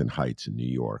Washington Heights in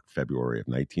New York, February of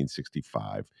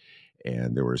 1965.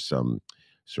 And there was some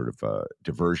sort of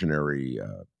diversionary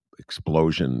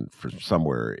explosion for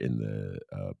somewhere in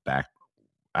the back.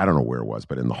 I don't know where it was,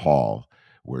 but in the hall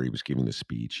where he was giving the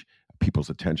speech. People's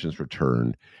attentions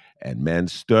returned, and men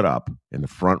stood up in the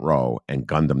front row and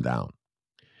gunned him down.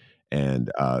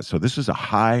 And so this is a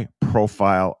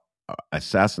high-profile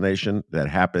assassination that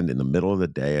happened in the middle of the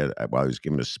day while he was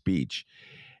giving a speech.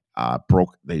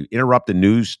 They interrupted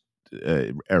news,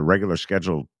 a regular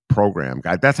scheduled program.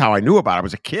 That's how I knew about it. I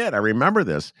was a kid. I remember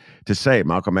this, to say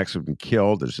Malcolm X had been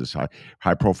killed. There's this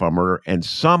high-profile murder, and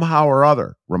somehow or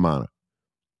other, Rummana,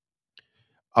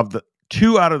 of the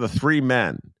 2 out of the 3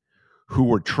 men who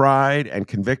were tried and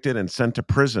convicted and sent to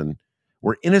prison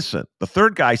were innocent. The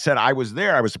third guy said, I was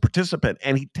there, I was a participant,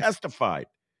 and he testified.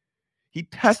 He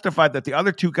testified that the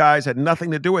other 2 guys had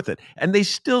nothing to do with it, and they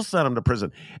still sent him to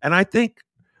prison. And I think,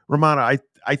 Rummana,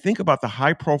 I think about the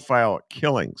high-profile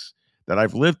killings that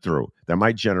I've lived through, that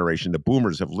my generation, the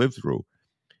boomers, have lived through.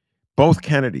 Both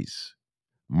Kennedys,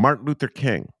 Martin Luther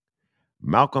King,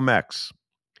 Malcolm X.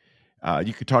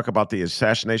 You could talk about the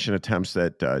assassination attempts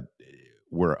that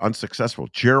were unsuccessful.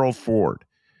 Gerald Ford,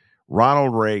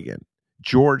 Ronald Reagan,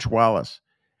 George Wallace.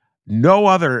 No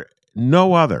other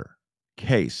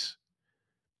case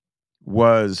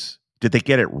did they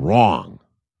get it wrong.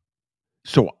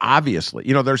 So obviously,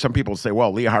 there's some people who say,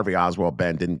 well, Lee Harvey Oswald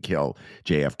Ben didn't kill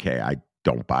JFK. I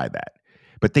don't buy that.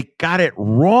 But they got it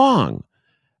wrong.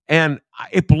 And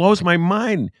it blows my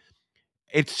mind.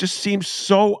 It just seems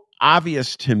so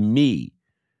obvious to me,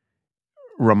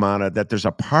 Rummana, that there's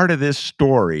a part of this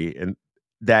story and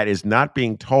that is not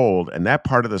being told, and that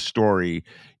part of the story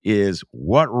is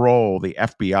what role the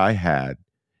FBI had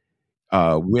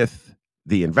with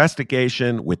the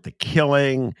investigation, with the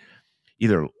killing,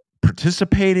 either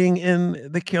participating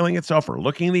in the killing itself or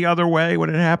looking the other way when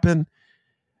it happened.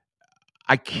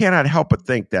 I cannot help but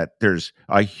think that there's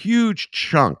a huge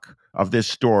chunk of this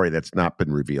story that's not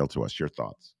been revealed to us. Your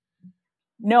thoughts?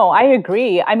 No, I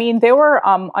agree. I mean, there were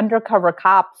undercover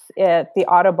cops at the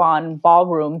Audubon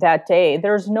Ballroom that day.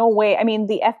 There's no way. I mean,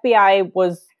 the FBI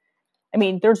was,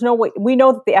 there's no way. We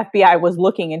know that the FBI was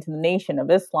looking into the Nation of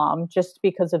Islam just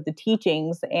because of the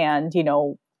teachings. And,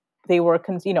 they were,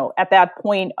 at that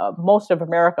point, most of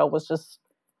America was just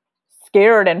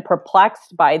scared and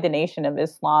perplexed by the Nation of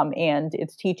Islam and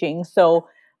its teachings. So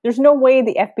there's no way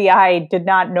the FBI did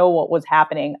not know what was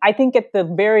happening. I think at the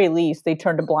very least, they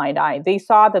turned a blind eye. They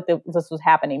saw that this was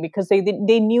happening because they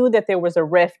knew that there was a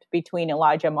rift between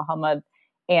Elijah Muhammad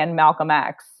and Malcolm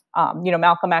X.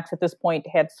 Malcolm X at this point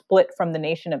had split from the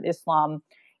Nation of Islam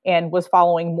and was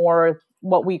following more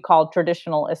what we call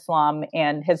traditional Islam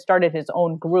and had started his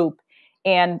own group.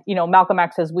 And, Malcolm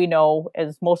X, as we know,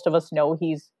 as most of us know,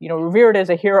 he's, revered as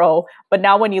a hero. But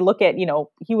now when you look at,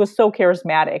 he was so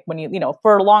charismatic when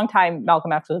for a long time,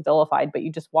 Malcolm X was vilified, but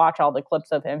you just watch all the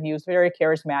clips of him. He was very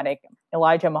charismatic.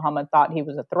 Elijah Muhammad thought he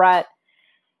was a threat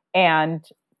and,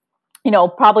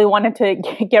 probably wanted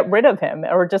to get rid of him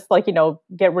or just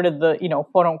get rid of the,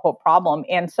 quote unquote problem.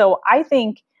 And so I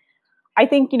think,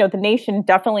 the nation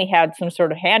definitely had some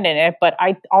sort of hand in it, but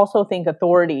I also think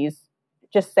authorities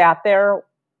just sat there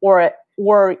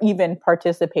or even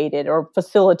participated or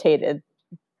facilitated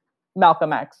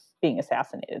Malcolm X being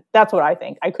assassinated. That's what I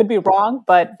think. I could be wrong,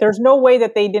 but there's no way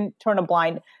that they didn't turn a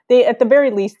blind. At the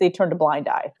very least, they turned a blind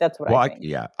eye. That's what I think.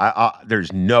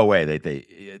 There's no way that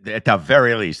they, at the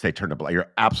very least, they turned a blind.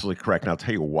 You're absolutely correct. And I'll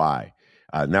tell you why.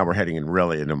 Now we're heading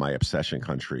really into my obsession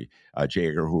country. J.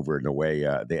 Edgar Hoover and the way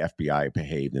the FBI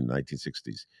behaved in the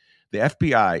 1960s. The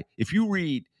FBI, if you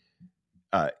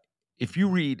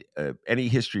read any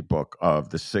history book of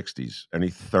the 60s, any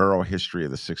thorough history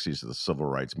of the 60s of the civil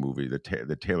rights movie,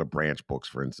 the Taylor Branch books,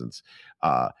 for instance,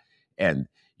 and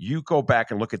you go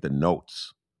back and look at the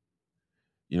notes,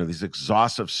 these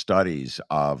exhaustive studies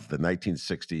of the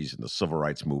 1960s and the civil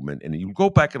rights movement, and you go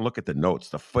back and look at the notes,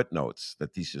 the footnotes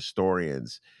that these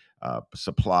historians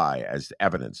supply as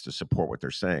evidence to support what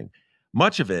they're saying.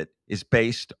 Much of it is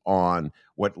based on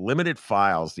what limited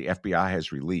files the FBI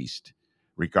has released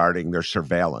regarding their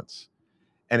surveillance.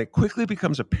 And it quickly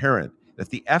becomes apparent that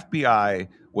the FBI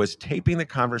was taping the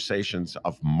conversations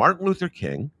of Martin Luther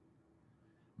King,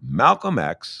 Malcolm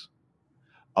X,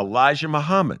 Elijah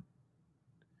Muhammad,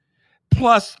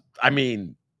 plus,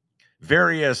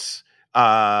 various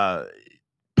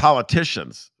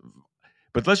politicians.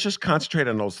 But let's just concentrate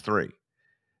on those 3.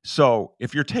 So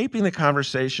if you're taping the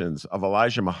conversations of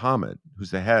Elijah Muhammad,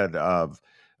 who's the head of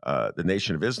the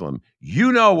Nation of Islam,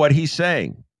 you know what he's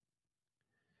saying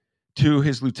to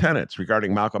his lieutenants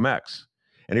regarding Malcolm X.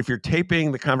 And if you're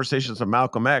taping the conversations of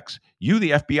Malcolm X, you,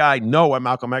 the FBI, know what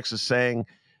Malcolm X is saying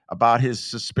about his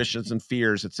suspicions and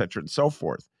fears, et cetera, and so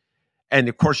forth. And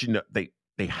of course,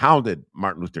 they hounded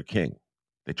Martin Luther King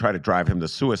They try to drive him to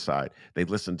suicide. They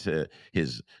listened to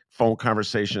his phone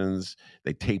conversations.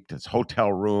 They taped his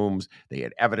hotel rooms. They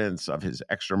had evidence of his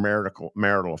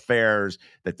marital affairs,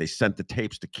 that they sent the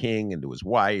tapes to King and to his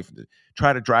wife to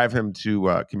try to drive him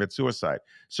to commit suicide.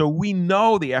 So we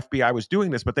know the FBI was doing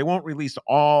this, but they won't release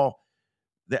all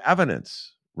the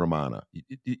evidence, Rummana.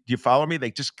 Do you follow me?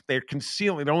 They're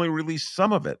concealing. They only release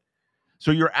some of it. So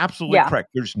you're absolutely correct.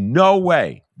 There's no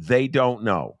way they don't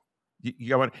know.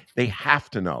 You know what? They have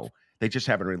to know. They just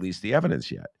haven't released the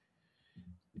evidence yet.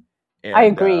 And, I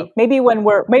agree. Maybe when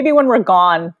we're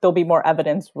gone, there'll be more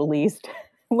evidence released.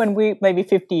 Maybe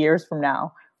 50 years from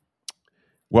now.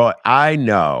 Well, I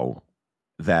know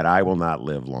that I will not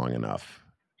live long enough.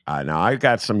 Now I've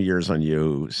got some years on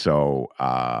you, so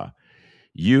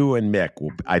you and Mick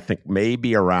will, I think, may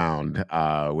be around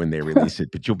when they release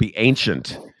it, but you'll be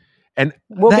ancient. And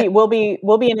we'll be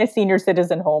in a senior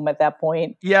citizen home at that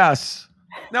point. Yes.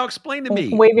 Now explain to me.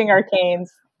 Waving our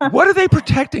canes. What are they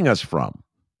protecting us from?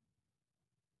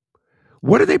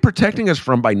 What are they protecting us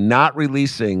from by not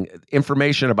releasing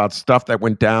information about stuff that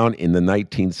went down in the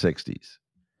 1960s?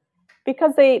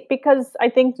 Because I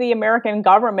think the American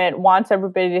government wants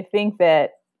everybody to think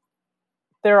that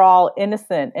they're all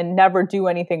innocent and never do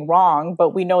anything wrong, but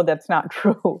we know that's not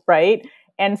true, right?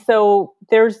 And so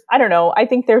I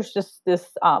think there's just this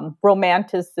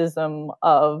romanticism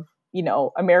of,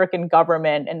 American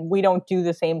government, and we don't do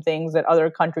the same things that other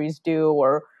countries do,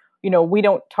 or, we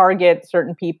don't target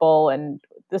certain people. And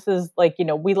this is like,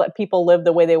 we let people live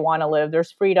the way they want to live.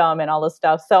 There's freedom and all this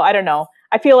stuff. So I don't know.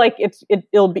 I feel like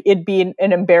it'd be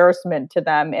an embarrassment to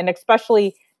them. And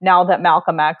especially now that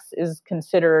Malcolm X is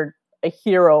considered a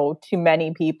hero to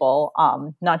many people,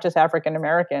 not just African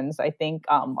Americans. I think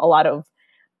a lot of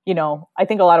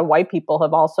white people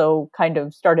have also kind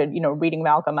of started, reading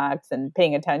Malcolm X and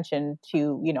paying attention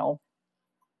to,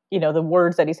 the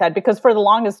words that he said, because for the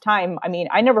longest time,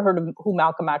 I never heard of who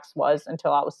Malcolm X was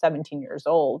until I was 17 years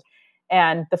old.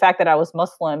 And the fact that I was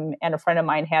Muslim and a friend of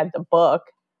mine had the book,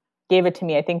 gave it to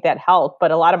me, I think that helped.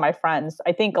 But a lot of my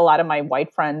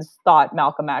white friends thought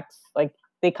Malcolm X, like,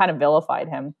 they kind of vilified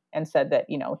him and said that,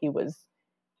 he was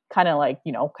kind of like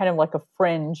a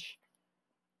fringe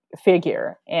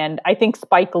figure. And I think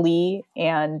Spike Lee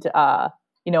and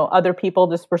other people,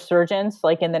 this resurgence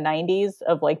like in the 90s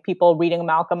of like people reading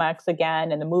Malcolm X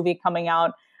again and the movie coming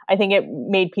out, I think it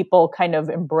made people kind of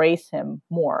embrace him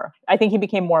more. I think he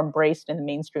became more embraced in the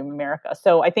mainstream America.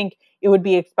 So I think it would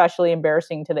be especially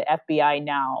embarrassing to the FBI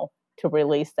now to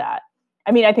release that.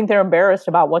 I think they're embarrassed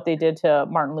about what they did to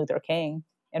Martin Luther King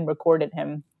and recorded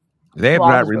him. They have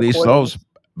not released those.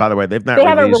 By the way, they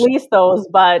haven't released those,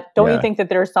 but don't you think that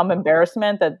there's some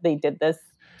embarrassment that they did this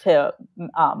to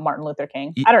Martin Luther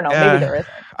King? I don't know. Maybe there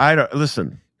isn't. I don't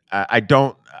listen. I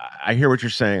don't. I hear what you're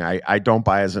saying. I don't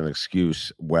buy as an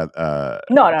excuse. No,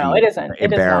 it isn't.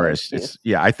 Embarrassed.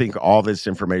 I think all this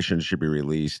information should be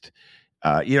released.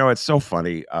 It's so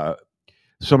funny.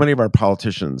 So many of our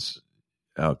politicians.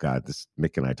 Oh God,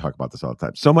 Mick and I talk about this all the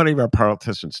time. So many of our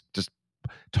politicians just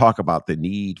talk about the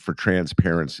need for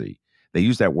transparency. They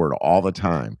use that word all the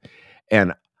time.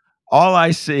 And all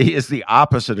I see is the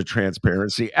opposite of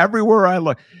transparency everywhere I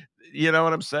look. You know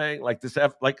what I'm saying? I was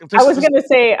going to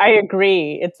say, I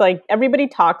agree. It's like everybody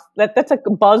talks that's a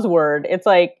buzzword. It's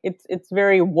like, it's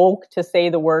very woke to say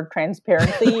the word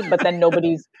transparency, but then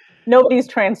nobody's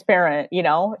transparent.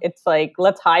 It's like,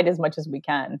 let's hide as much as we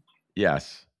can.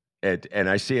 Yes. And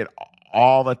I see it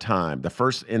all the time. The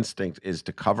first instinct is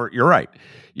to cover. You're right.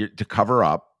 To cover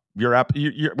up.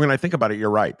 When I think about it, you're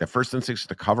right. The first instinct is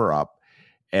to cover up,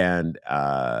 and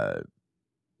to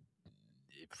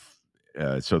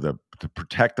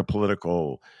protect the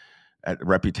political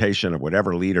reputation of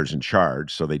whatever leader's in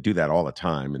charge. So they do that all the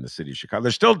time in the city of Chicago.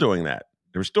 They're still doing that.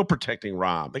 They're still protecting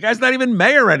Rahm. The guy's not even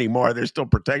mayor anymore. They're still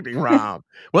protecting Rahm.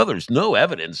 Well, there's no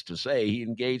evidence to say he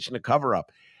engaged in a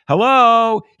cover-up.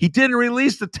 Hello? He didn't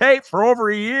release the tape for over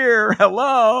a year.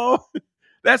 Hello?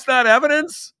 That's not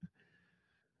evidence?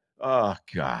 Oh,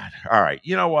 God. All right.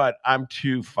 You know what? I'm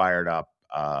too fired up.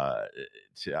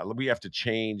 We have to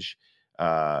change.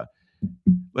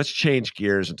 Let's change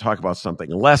gears and talk about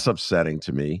something less upsetting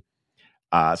to me.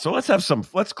 So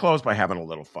let's close by having a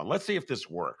little fun. Let's see if this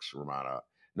works, Rummana.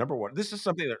 Number one, this is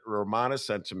something that Rummana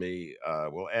sent to me.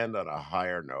 We'll end on a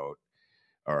higher note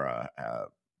or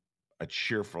a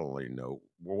cheerful note.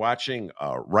 We're watching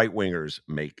right-wingers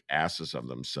make asses of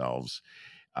themselves.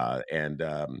 And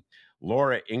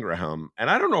Laura Ingraham, and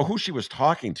I don't know who she was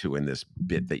talking to in this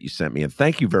bit that you sent me. And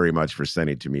thank you very much for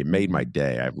sending it to me. It made my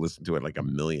day. I've listened to it like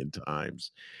 1 million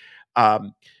times.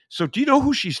 So do you know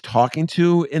who she's talking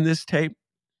to in this tape?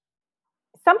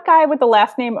 some guy with the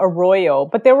last name Arroyo,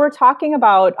 but they were talking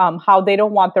about how they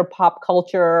don't want their pop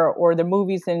culture or their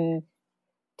movies and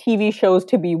TV shows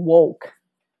to be woke.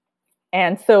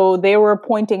 And so they were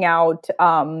pointing out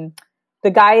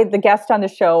the guest on the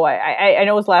show. I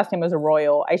know his last name was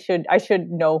Arroyo. I should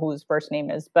know who his first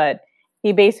name is, but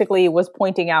he basically was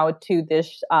pointing out to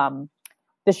this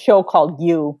show called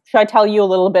You. Should I tell you a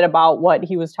little bit about what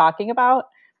he was talking about?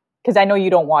 Because I know you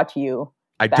don't watch You.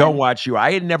 I don't watch You.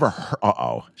 I had never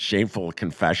heard, shameful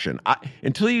confession.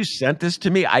 Until you sent this to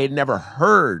me, I had never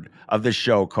heard of this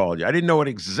show called You. I didn't know it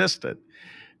existed.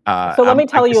 So let me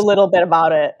tell you a little bit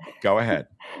about it. Go ahead.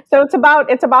 So it's about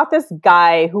this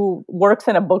guy who works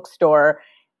in a bookstore,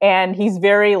 and he's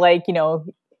very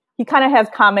he kind of has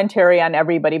commentary on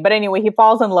everybody. But anyway, he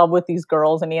falls in love with these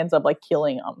girls and he ends up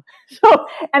killing them. So,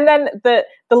 and then the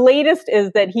latest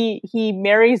is that he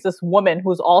marries this woman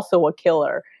who's also a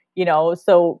killer.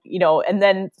 So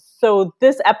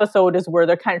this episode is where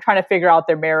they're kind of trying to figure out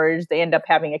their marriage. They end up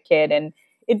having a kid, and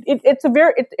it's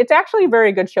actually a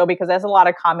very good show because there's a lot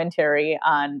of commentary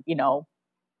on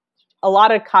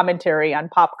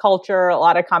pop culture, a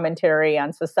lot of commentary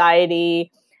on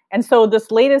society. And so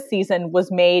this latest season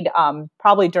was made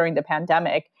probably during the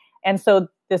pandemic. And so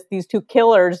these two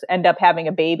killers end up having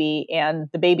a baby, and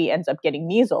the baby ends up getting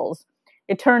measles.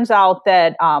 It turns out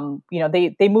that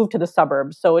they moved to the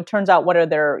suburbs. So it turns out one of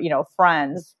their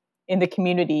friends in the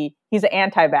community, he's an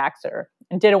anti-vaxxer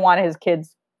and didn't want his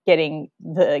kids getting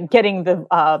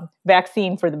the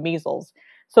vaccine for the measles.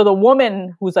 So the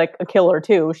woman, who's a killer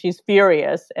too, she's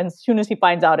furious. And as soon as he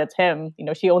finds out it's him,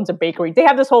 she owns a bakery. They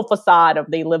have this whole facade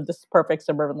of they live this perfect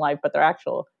suburban life, but they're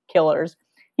actual killers.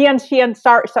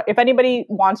 If anybody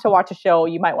wants to watch a show,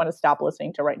 you might want to stop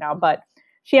listening to right now. But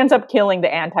she ends up killing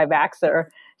the anti-vaxxer.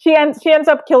 She ends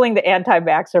up killing the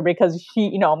anti-vaxxer because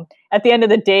she, at the end of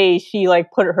the day, she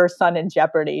put her son in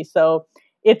jeopardy. So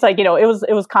it's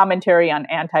it was commentary on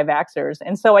anti-vaxxers.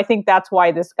 And so I think that's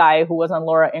why this guy who was on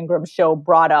Laura Ingram's show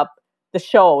brought up the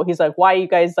show. He's like, why are you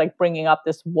guys bringing up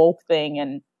this woke thing?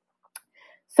 And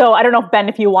so I don't know, Ben,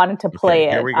 if you wanted to play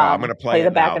it. Here we go. I'm going to play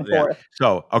the back and forth.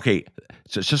 So,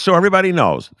 so everybody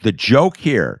knows the joke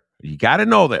here, you got to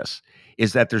know this,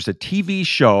 is that there's a TV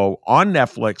show on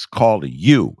Netflix called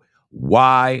You,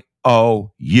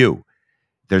 Y-O-U.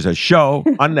 There's a show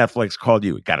on Netflix called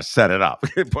You. Got to set it up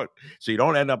so you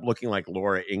don't end up looking like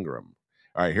Laura Ingraham.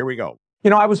 All right, here we go.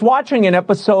 I was watching an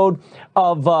episode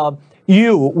of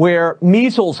You where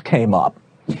measles came up.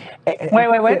 Wait.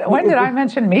 When did I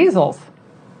mention measles?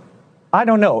 I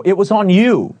don't know. It was on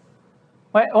You.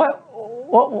 What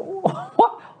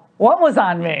was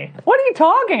on me? What are you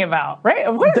talking about? Right?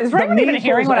 Is Raymond even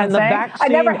hearing what I'm saying? I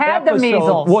never had the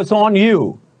measles. Was on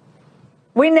You.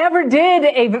 We never did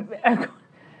a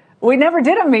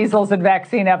measles and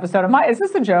vaccine episode. Is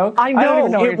this a joke? I know. I don't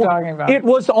even know what you're talking about. It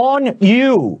was on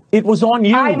You. It was on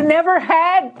You. I've never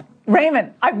had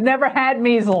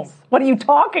measles. What are you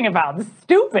talking about? This is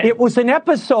stupid. It was an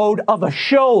episode of a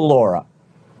show, Laura.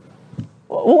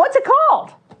 What's it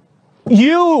called?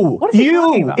 You. What is he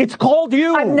talking about? It's called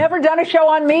You. I've never done a show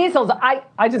on measles.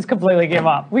 I just completely give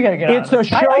up. We got to get out of this.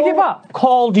 It's a show I give up.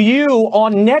 called You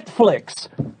on Netflix.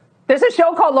 There's a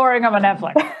show called Laura Ingraham on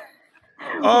Netflix.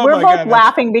 We're both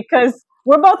laughing because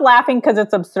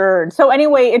it's absurd. So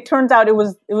anyway, it turns out it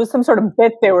was some sort of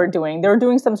bit they were doing. They were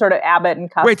doing some sort of Abbott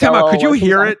and Costello. Wait, Tim, could you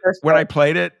hear it when I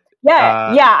played it?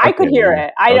 Yeah, I could hear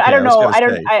it. I don't know.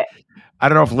 I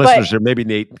don't know if listeners, or maybe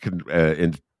Nate can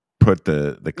put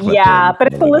the clip. Yeah,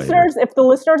 but if the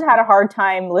listeners had a hard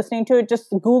time listening to it,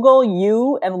 just Google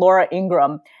You and Laura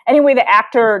Ingraham. Anyway,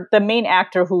 the main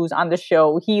actor who's on the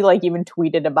show, he even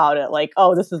tweeted about it,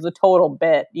 oh, this is a total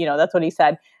bit. That's what he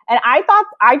said. And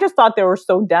I just thought they were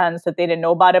so dense that they didn't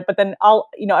know about it. But then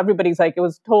everybody's like, it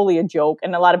was totally a joke.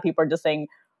 And a lot of people are just saying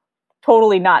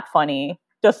totally not funny,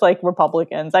 just like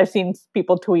Republicans. I've seen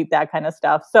people tweet that kind of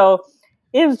stuff. So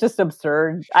it was just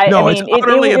absurd. It's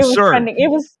utterly absurd.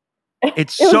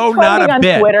 It's so not a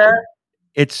bit. Twitter.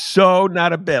 It's so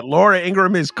not a bit. Laura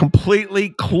Ingraham is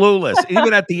completely clueless.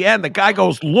 Even at the end, the guy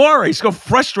goes, Laura, he's so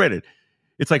frustrated.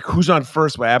 It's like, who's on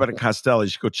first by Abbott and Costello? You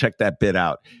should go check that bit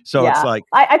out. So it's like,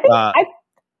 I think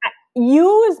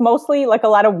You is mostly a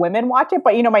lot of women watch it,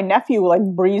 but my nephew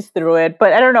breezed through it.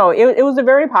 But I don't know. It was a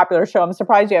very popular show. I'm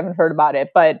surprised you haven't heard about it,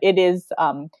 but it is,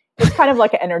 it's kind of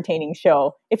like an entertaining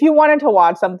show. If you wanted to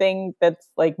watch something that's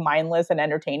mindless and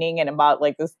entertaining and about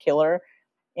this killer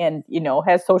and,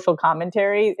 has social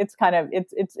commentary, it's kind of,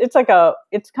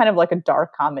 it's kind of like a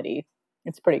dark comedy.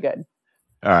 It's pretty good.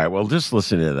 All right, well, just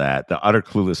listen to that. The utter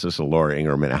cluelessness of Laura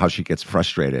Ingraham and how she gets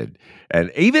frustrated.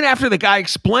 And even after the guy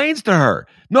explains to her,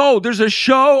 no, there's a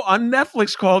show on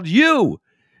Netflix called You.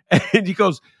 And he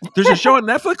goes, there's a show on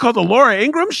Netflix called The Laura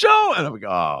Ingraham Show? And I'm like,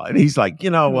 oh. And he's like, you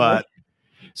know what?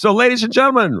 So, ladies and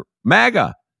gentlemen,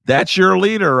 MAGA, that's your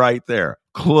leader right there.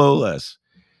 Clueless.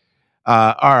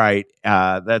 All right.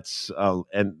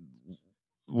 And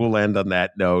we'll end on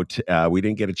that note. We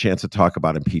didn't get a chance to talk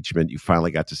about impeachment. You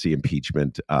finally got to see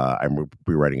impeachment. I'm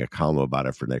be writing a column about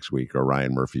it for next week, or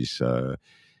Ryan Murphy's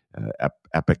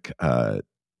epic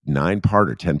 9-part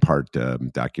or 10-part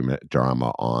document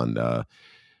drama on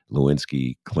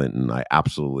Lewinsky Clinton. I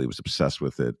absolutely was obsessed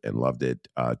with it and loved it.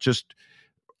 Just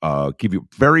give you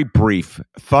very brief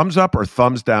thumbs up or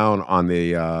thumbs down on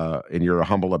the, in your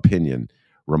humble opinion,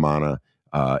 Rummana,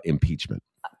 impeachment.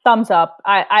 Thumbs up.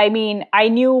 I mean, I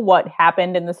knew what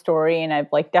happened in the story, and I've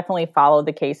definitely followed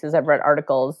the cases. I've read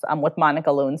articles with Monica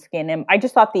Lewinsky and him. I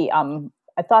just thought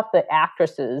the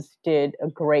actresses did a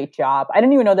great job. I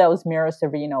didn't even know that was Mira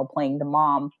Sorvino playing the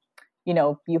mom. You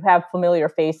know, you have familiar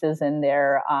faces in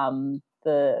there.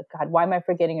 Why am I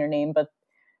forgetting her name? But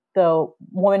the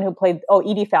woman who played,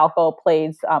 Edie Falco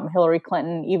plays Hillary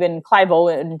Clinton. Even Clive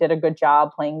Owen did a good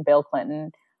job playing Bill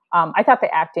Clinton. I thought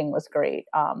the acting was great.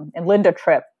 And Linda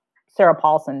Tripp, Sarah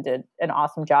Paulson did an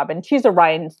awesome job. And she's a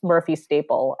Ryan Murphy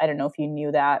staple. I don't know if you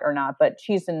knew that or not, but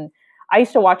I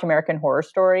used to watch American Horror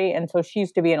Story. And so she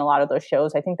used to be in a lot of those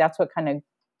shows. I think that's what kind of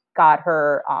got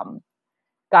her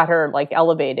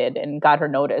elevated and got her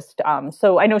noticed.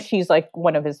 So I know she's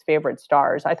one of his favorite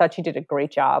stars. I thought she did a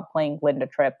great job playing Linda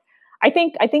Tripp. I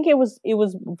think it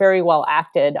was very well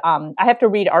acted. I have to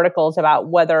read articles about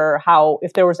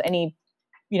if there was any,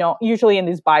 usually in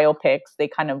these biopics, they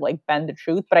kind of bend the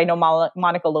truth. But I know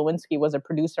Monica Lewinsky was a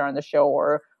producer on the show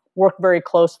or worked very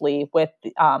closely with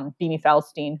Beanie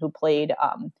Feldstein, who played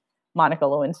Monica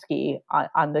Lewinsky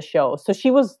on the show. So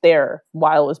she was there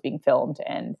while it was being filmed.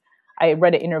 And I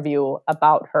read an interview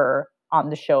about her on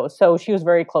the show. So she was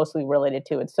very closely related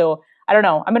to it. So I don't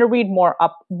know. I'm going to read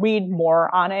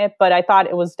more on it. But I thought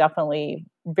it was definitely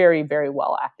very, very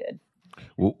well acted.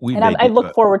 I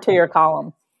look forward to your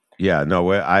column. Yeah,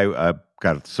 no, I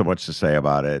got so much to say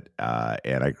about it,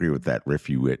 and I agree with that riff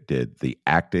you did. The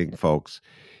acting, folks,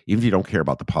 even if you don't care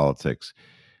about the politics,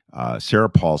 Sarah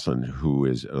Paulson, who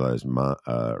is, as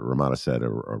Rummana said, a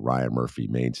Ryan Murphy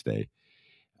mainstay.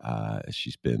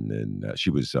 She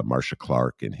was Marcia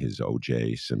Clark in his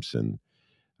O.J. Simpson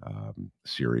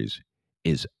series,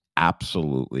 is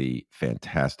absolutely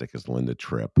fantastic as Linda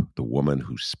Tripp, the woman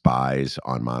who spies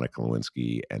on Monica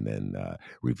Lewinsky and then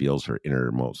reveals her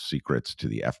innermost secrets to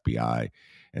the FBI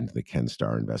and to the Ken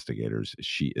Starr investigators.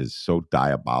 She is so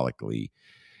diabolically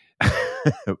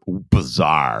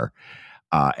bizarre.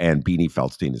 And Beanie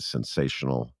Feldstein is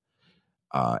sensational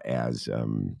as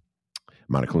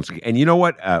Monica Lewinsky. And you know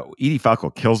what? Edie Falco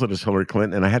kills it as Hillary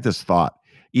Clinton. And I had this thought.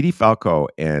 Edie Falco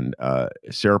and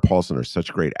Sarah Paulson are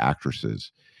such great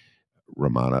actresses,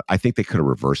 Rummana. I think they could have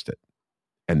reversed it,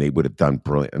 and they would have done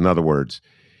brilliant. In other words,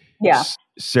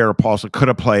 Sarah Paulson could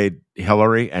have played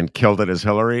Hillary and killed it as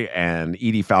Hillary, and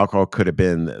Edie Falco could have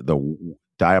been the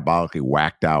diabolically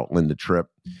whacked out Linda Tripp.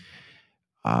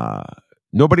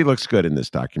 Nobody looks good in this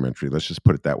documentary. Let's just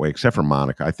put it that way, except for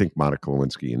Monica. I think Monica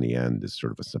Lewinsky in the end is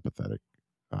sort of a sympathetic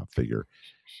figure.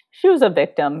 She was a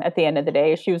victim at the end of the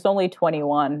day. She was only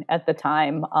 21 at the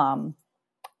time.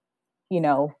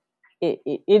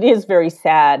 It is very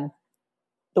sad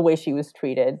the way she was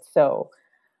treated. So,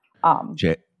 I'm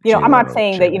not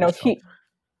saying that, it's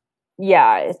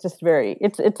just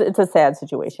it's a sad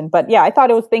situation. But yeah, I thought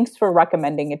it was, thanks for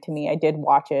recommending it to me. I did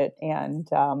watch it, and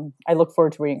I look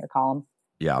forward to reading your column.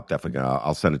 Yeah,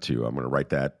 I'll send it to you. I'm going to write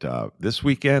that this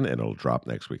weekend, and it'll drop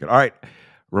next weekend. All right,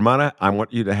 Rummana, I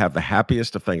want you to have the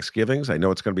happiest of Thanksgivings. I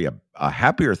know it's going to be a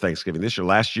happier Thanksgiving this year.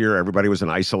 Last year, everybody was in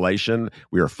isolation.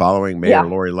 We were following Mayor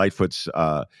Lori Lightfoot's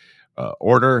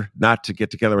order not to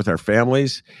get together with our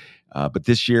families. But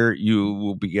this year, you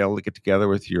will be able to get together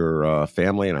with your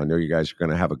family, and I know you guys are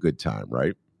going to have a good time,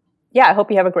 right? Yeah, I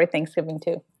hope you have a great Thanksgiving,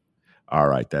 too. All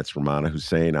right, that's Rummana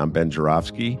Hussain. I'm Ben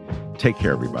Joravsky. Take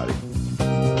care, everybody.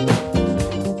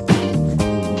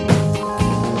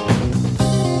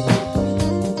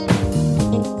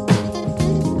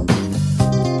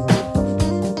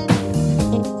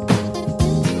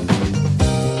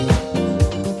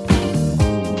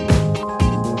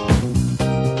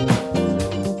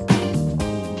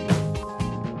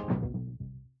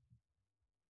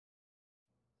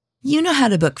 You know how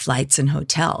to book flights and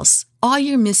hotels. All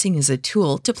you're missing is a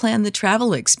tool to plan the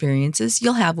travel experiences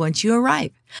you'll have once you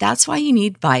arrive. That's why you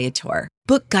need Viator.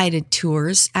 Book guided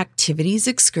tours, activities,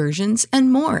 excursions,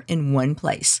 and more in one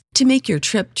place to make your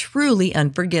trip truly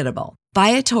unforgettable.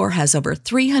 Viator has over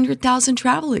 300,000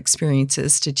 travel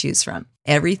experiences to choose from.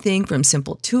 Everything from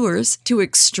simple tours to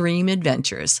extreme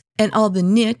adventures and all the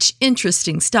niche,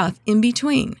 interesting stuff in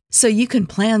between. So you can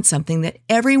plan something that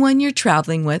everyone you're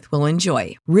traveling with will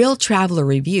enjoy. Real traveler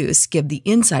reviews give the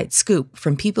inside scoop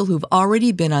from people who've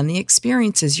already been on the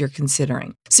experiences you're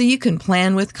considering. So you can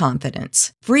plan with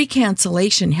confidence. Free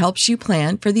cancellation helps you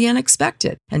plan for the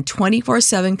unexpected. And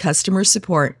 24/7 customer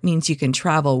support means you can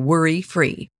travel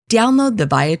worry-free. Download the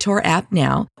Viator app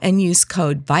now and use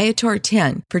code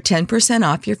Viator10 for 10%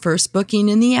 off your first booking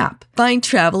in the app. Find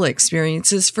travel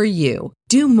experiences for you.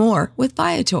 Do more with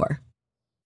Viator.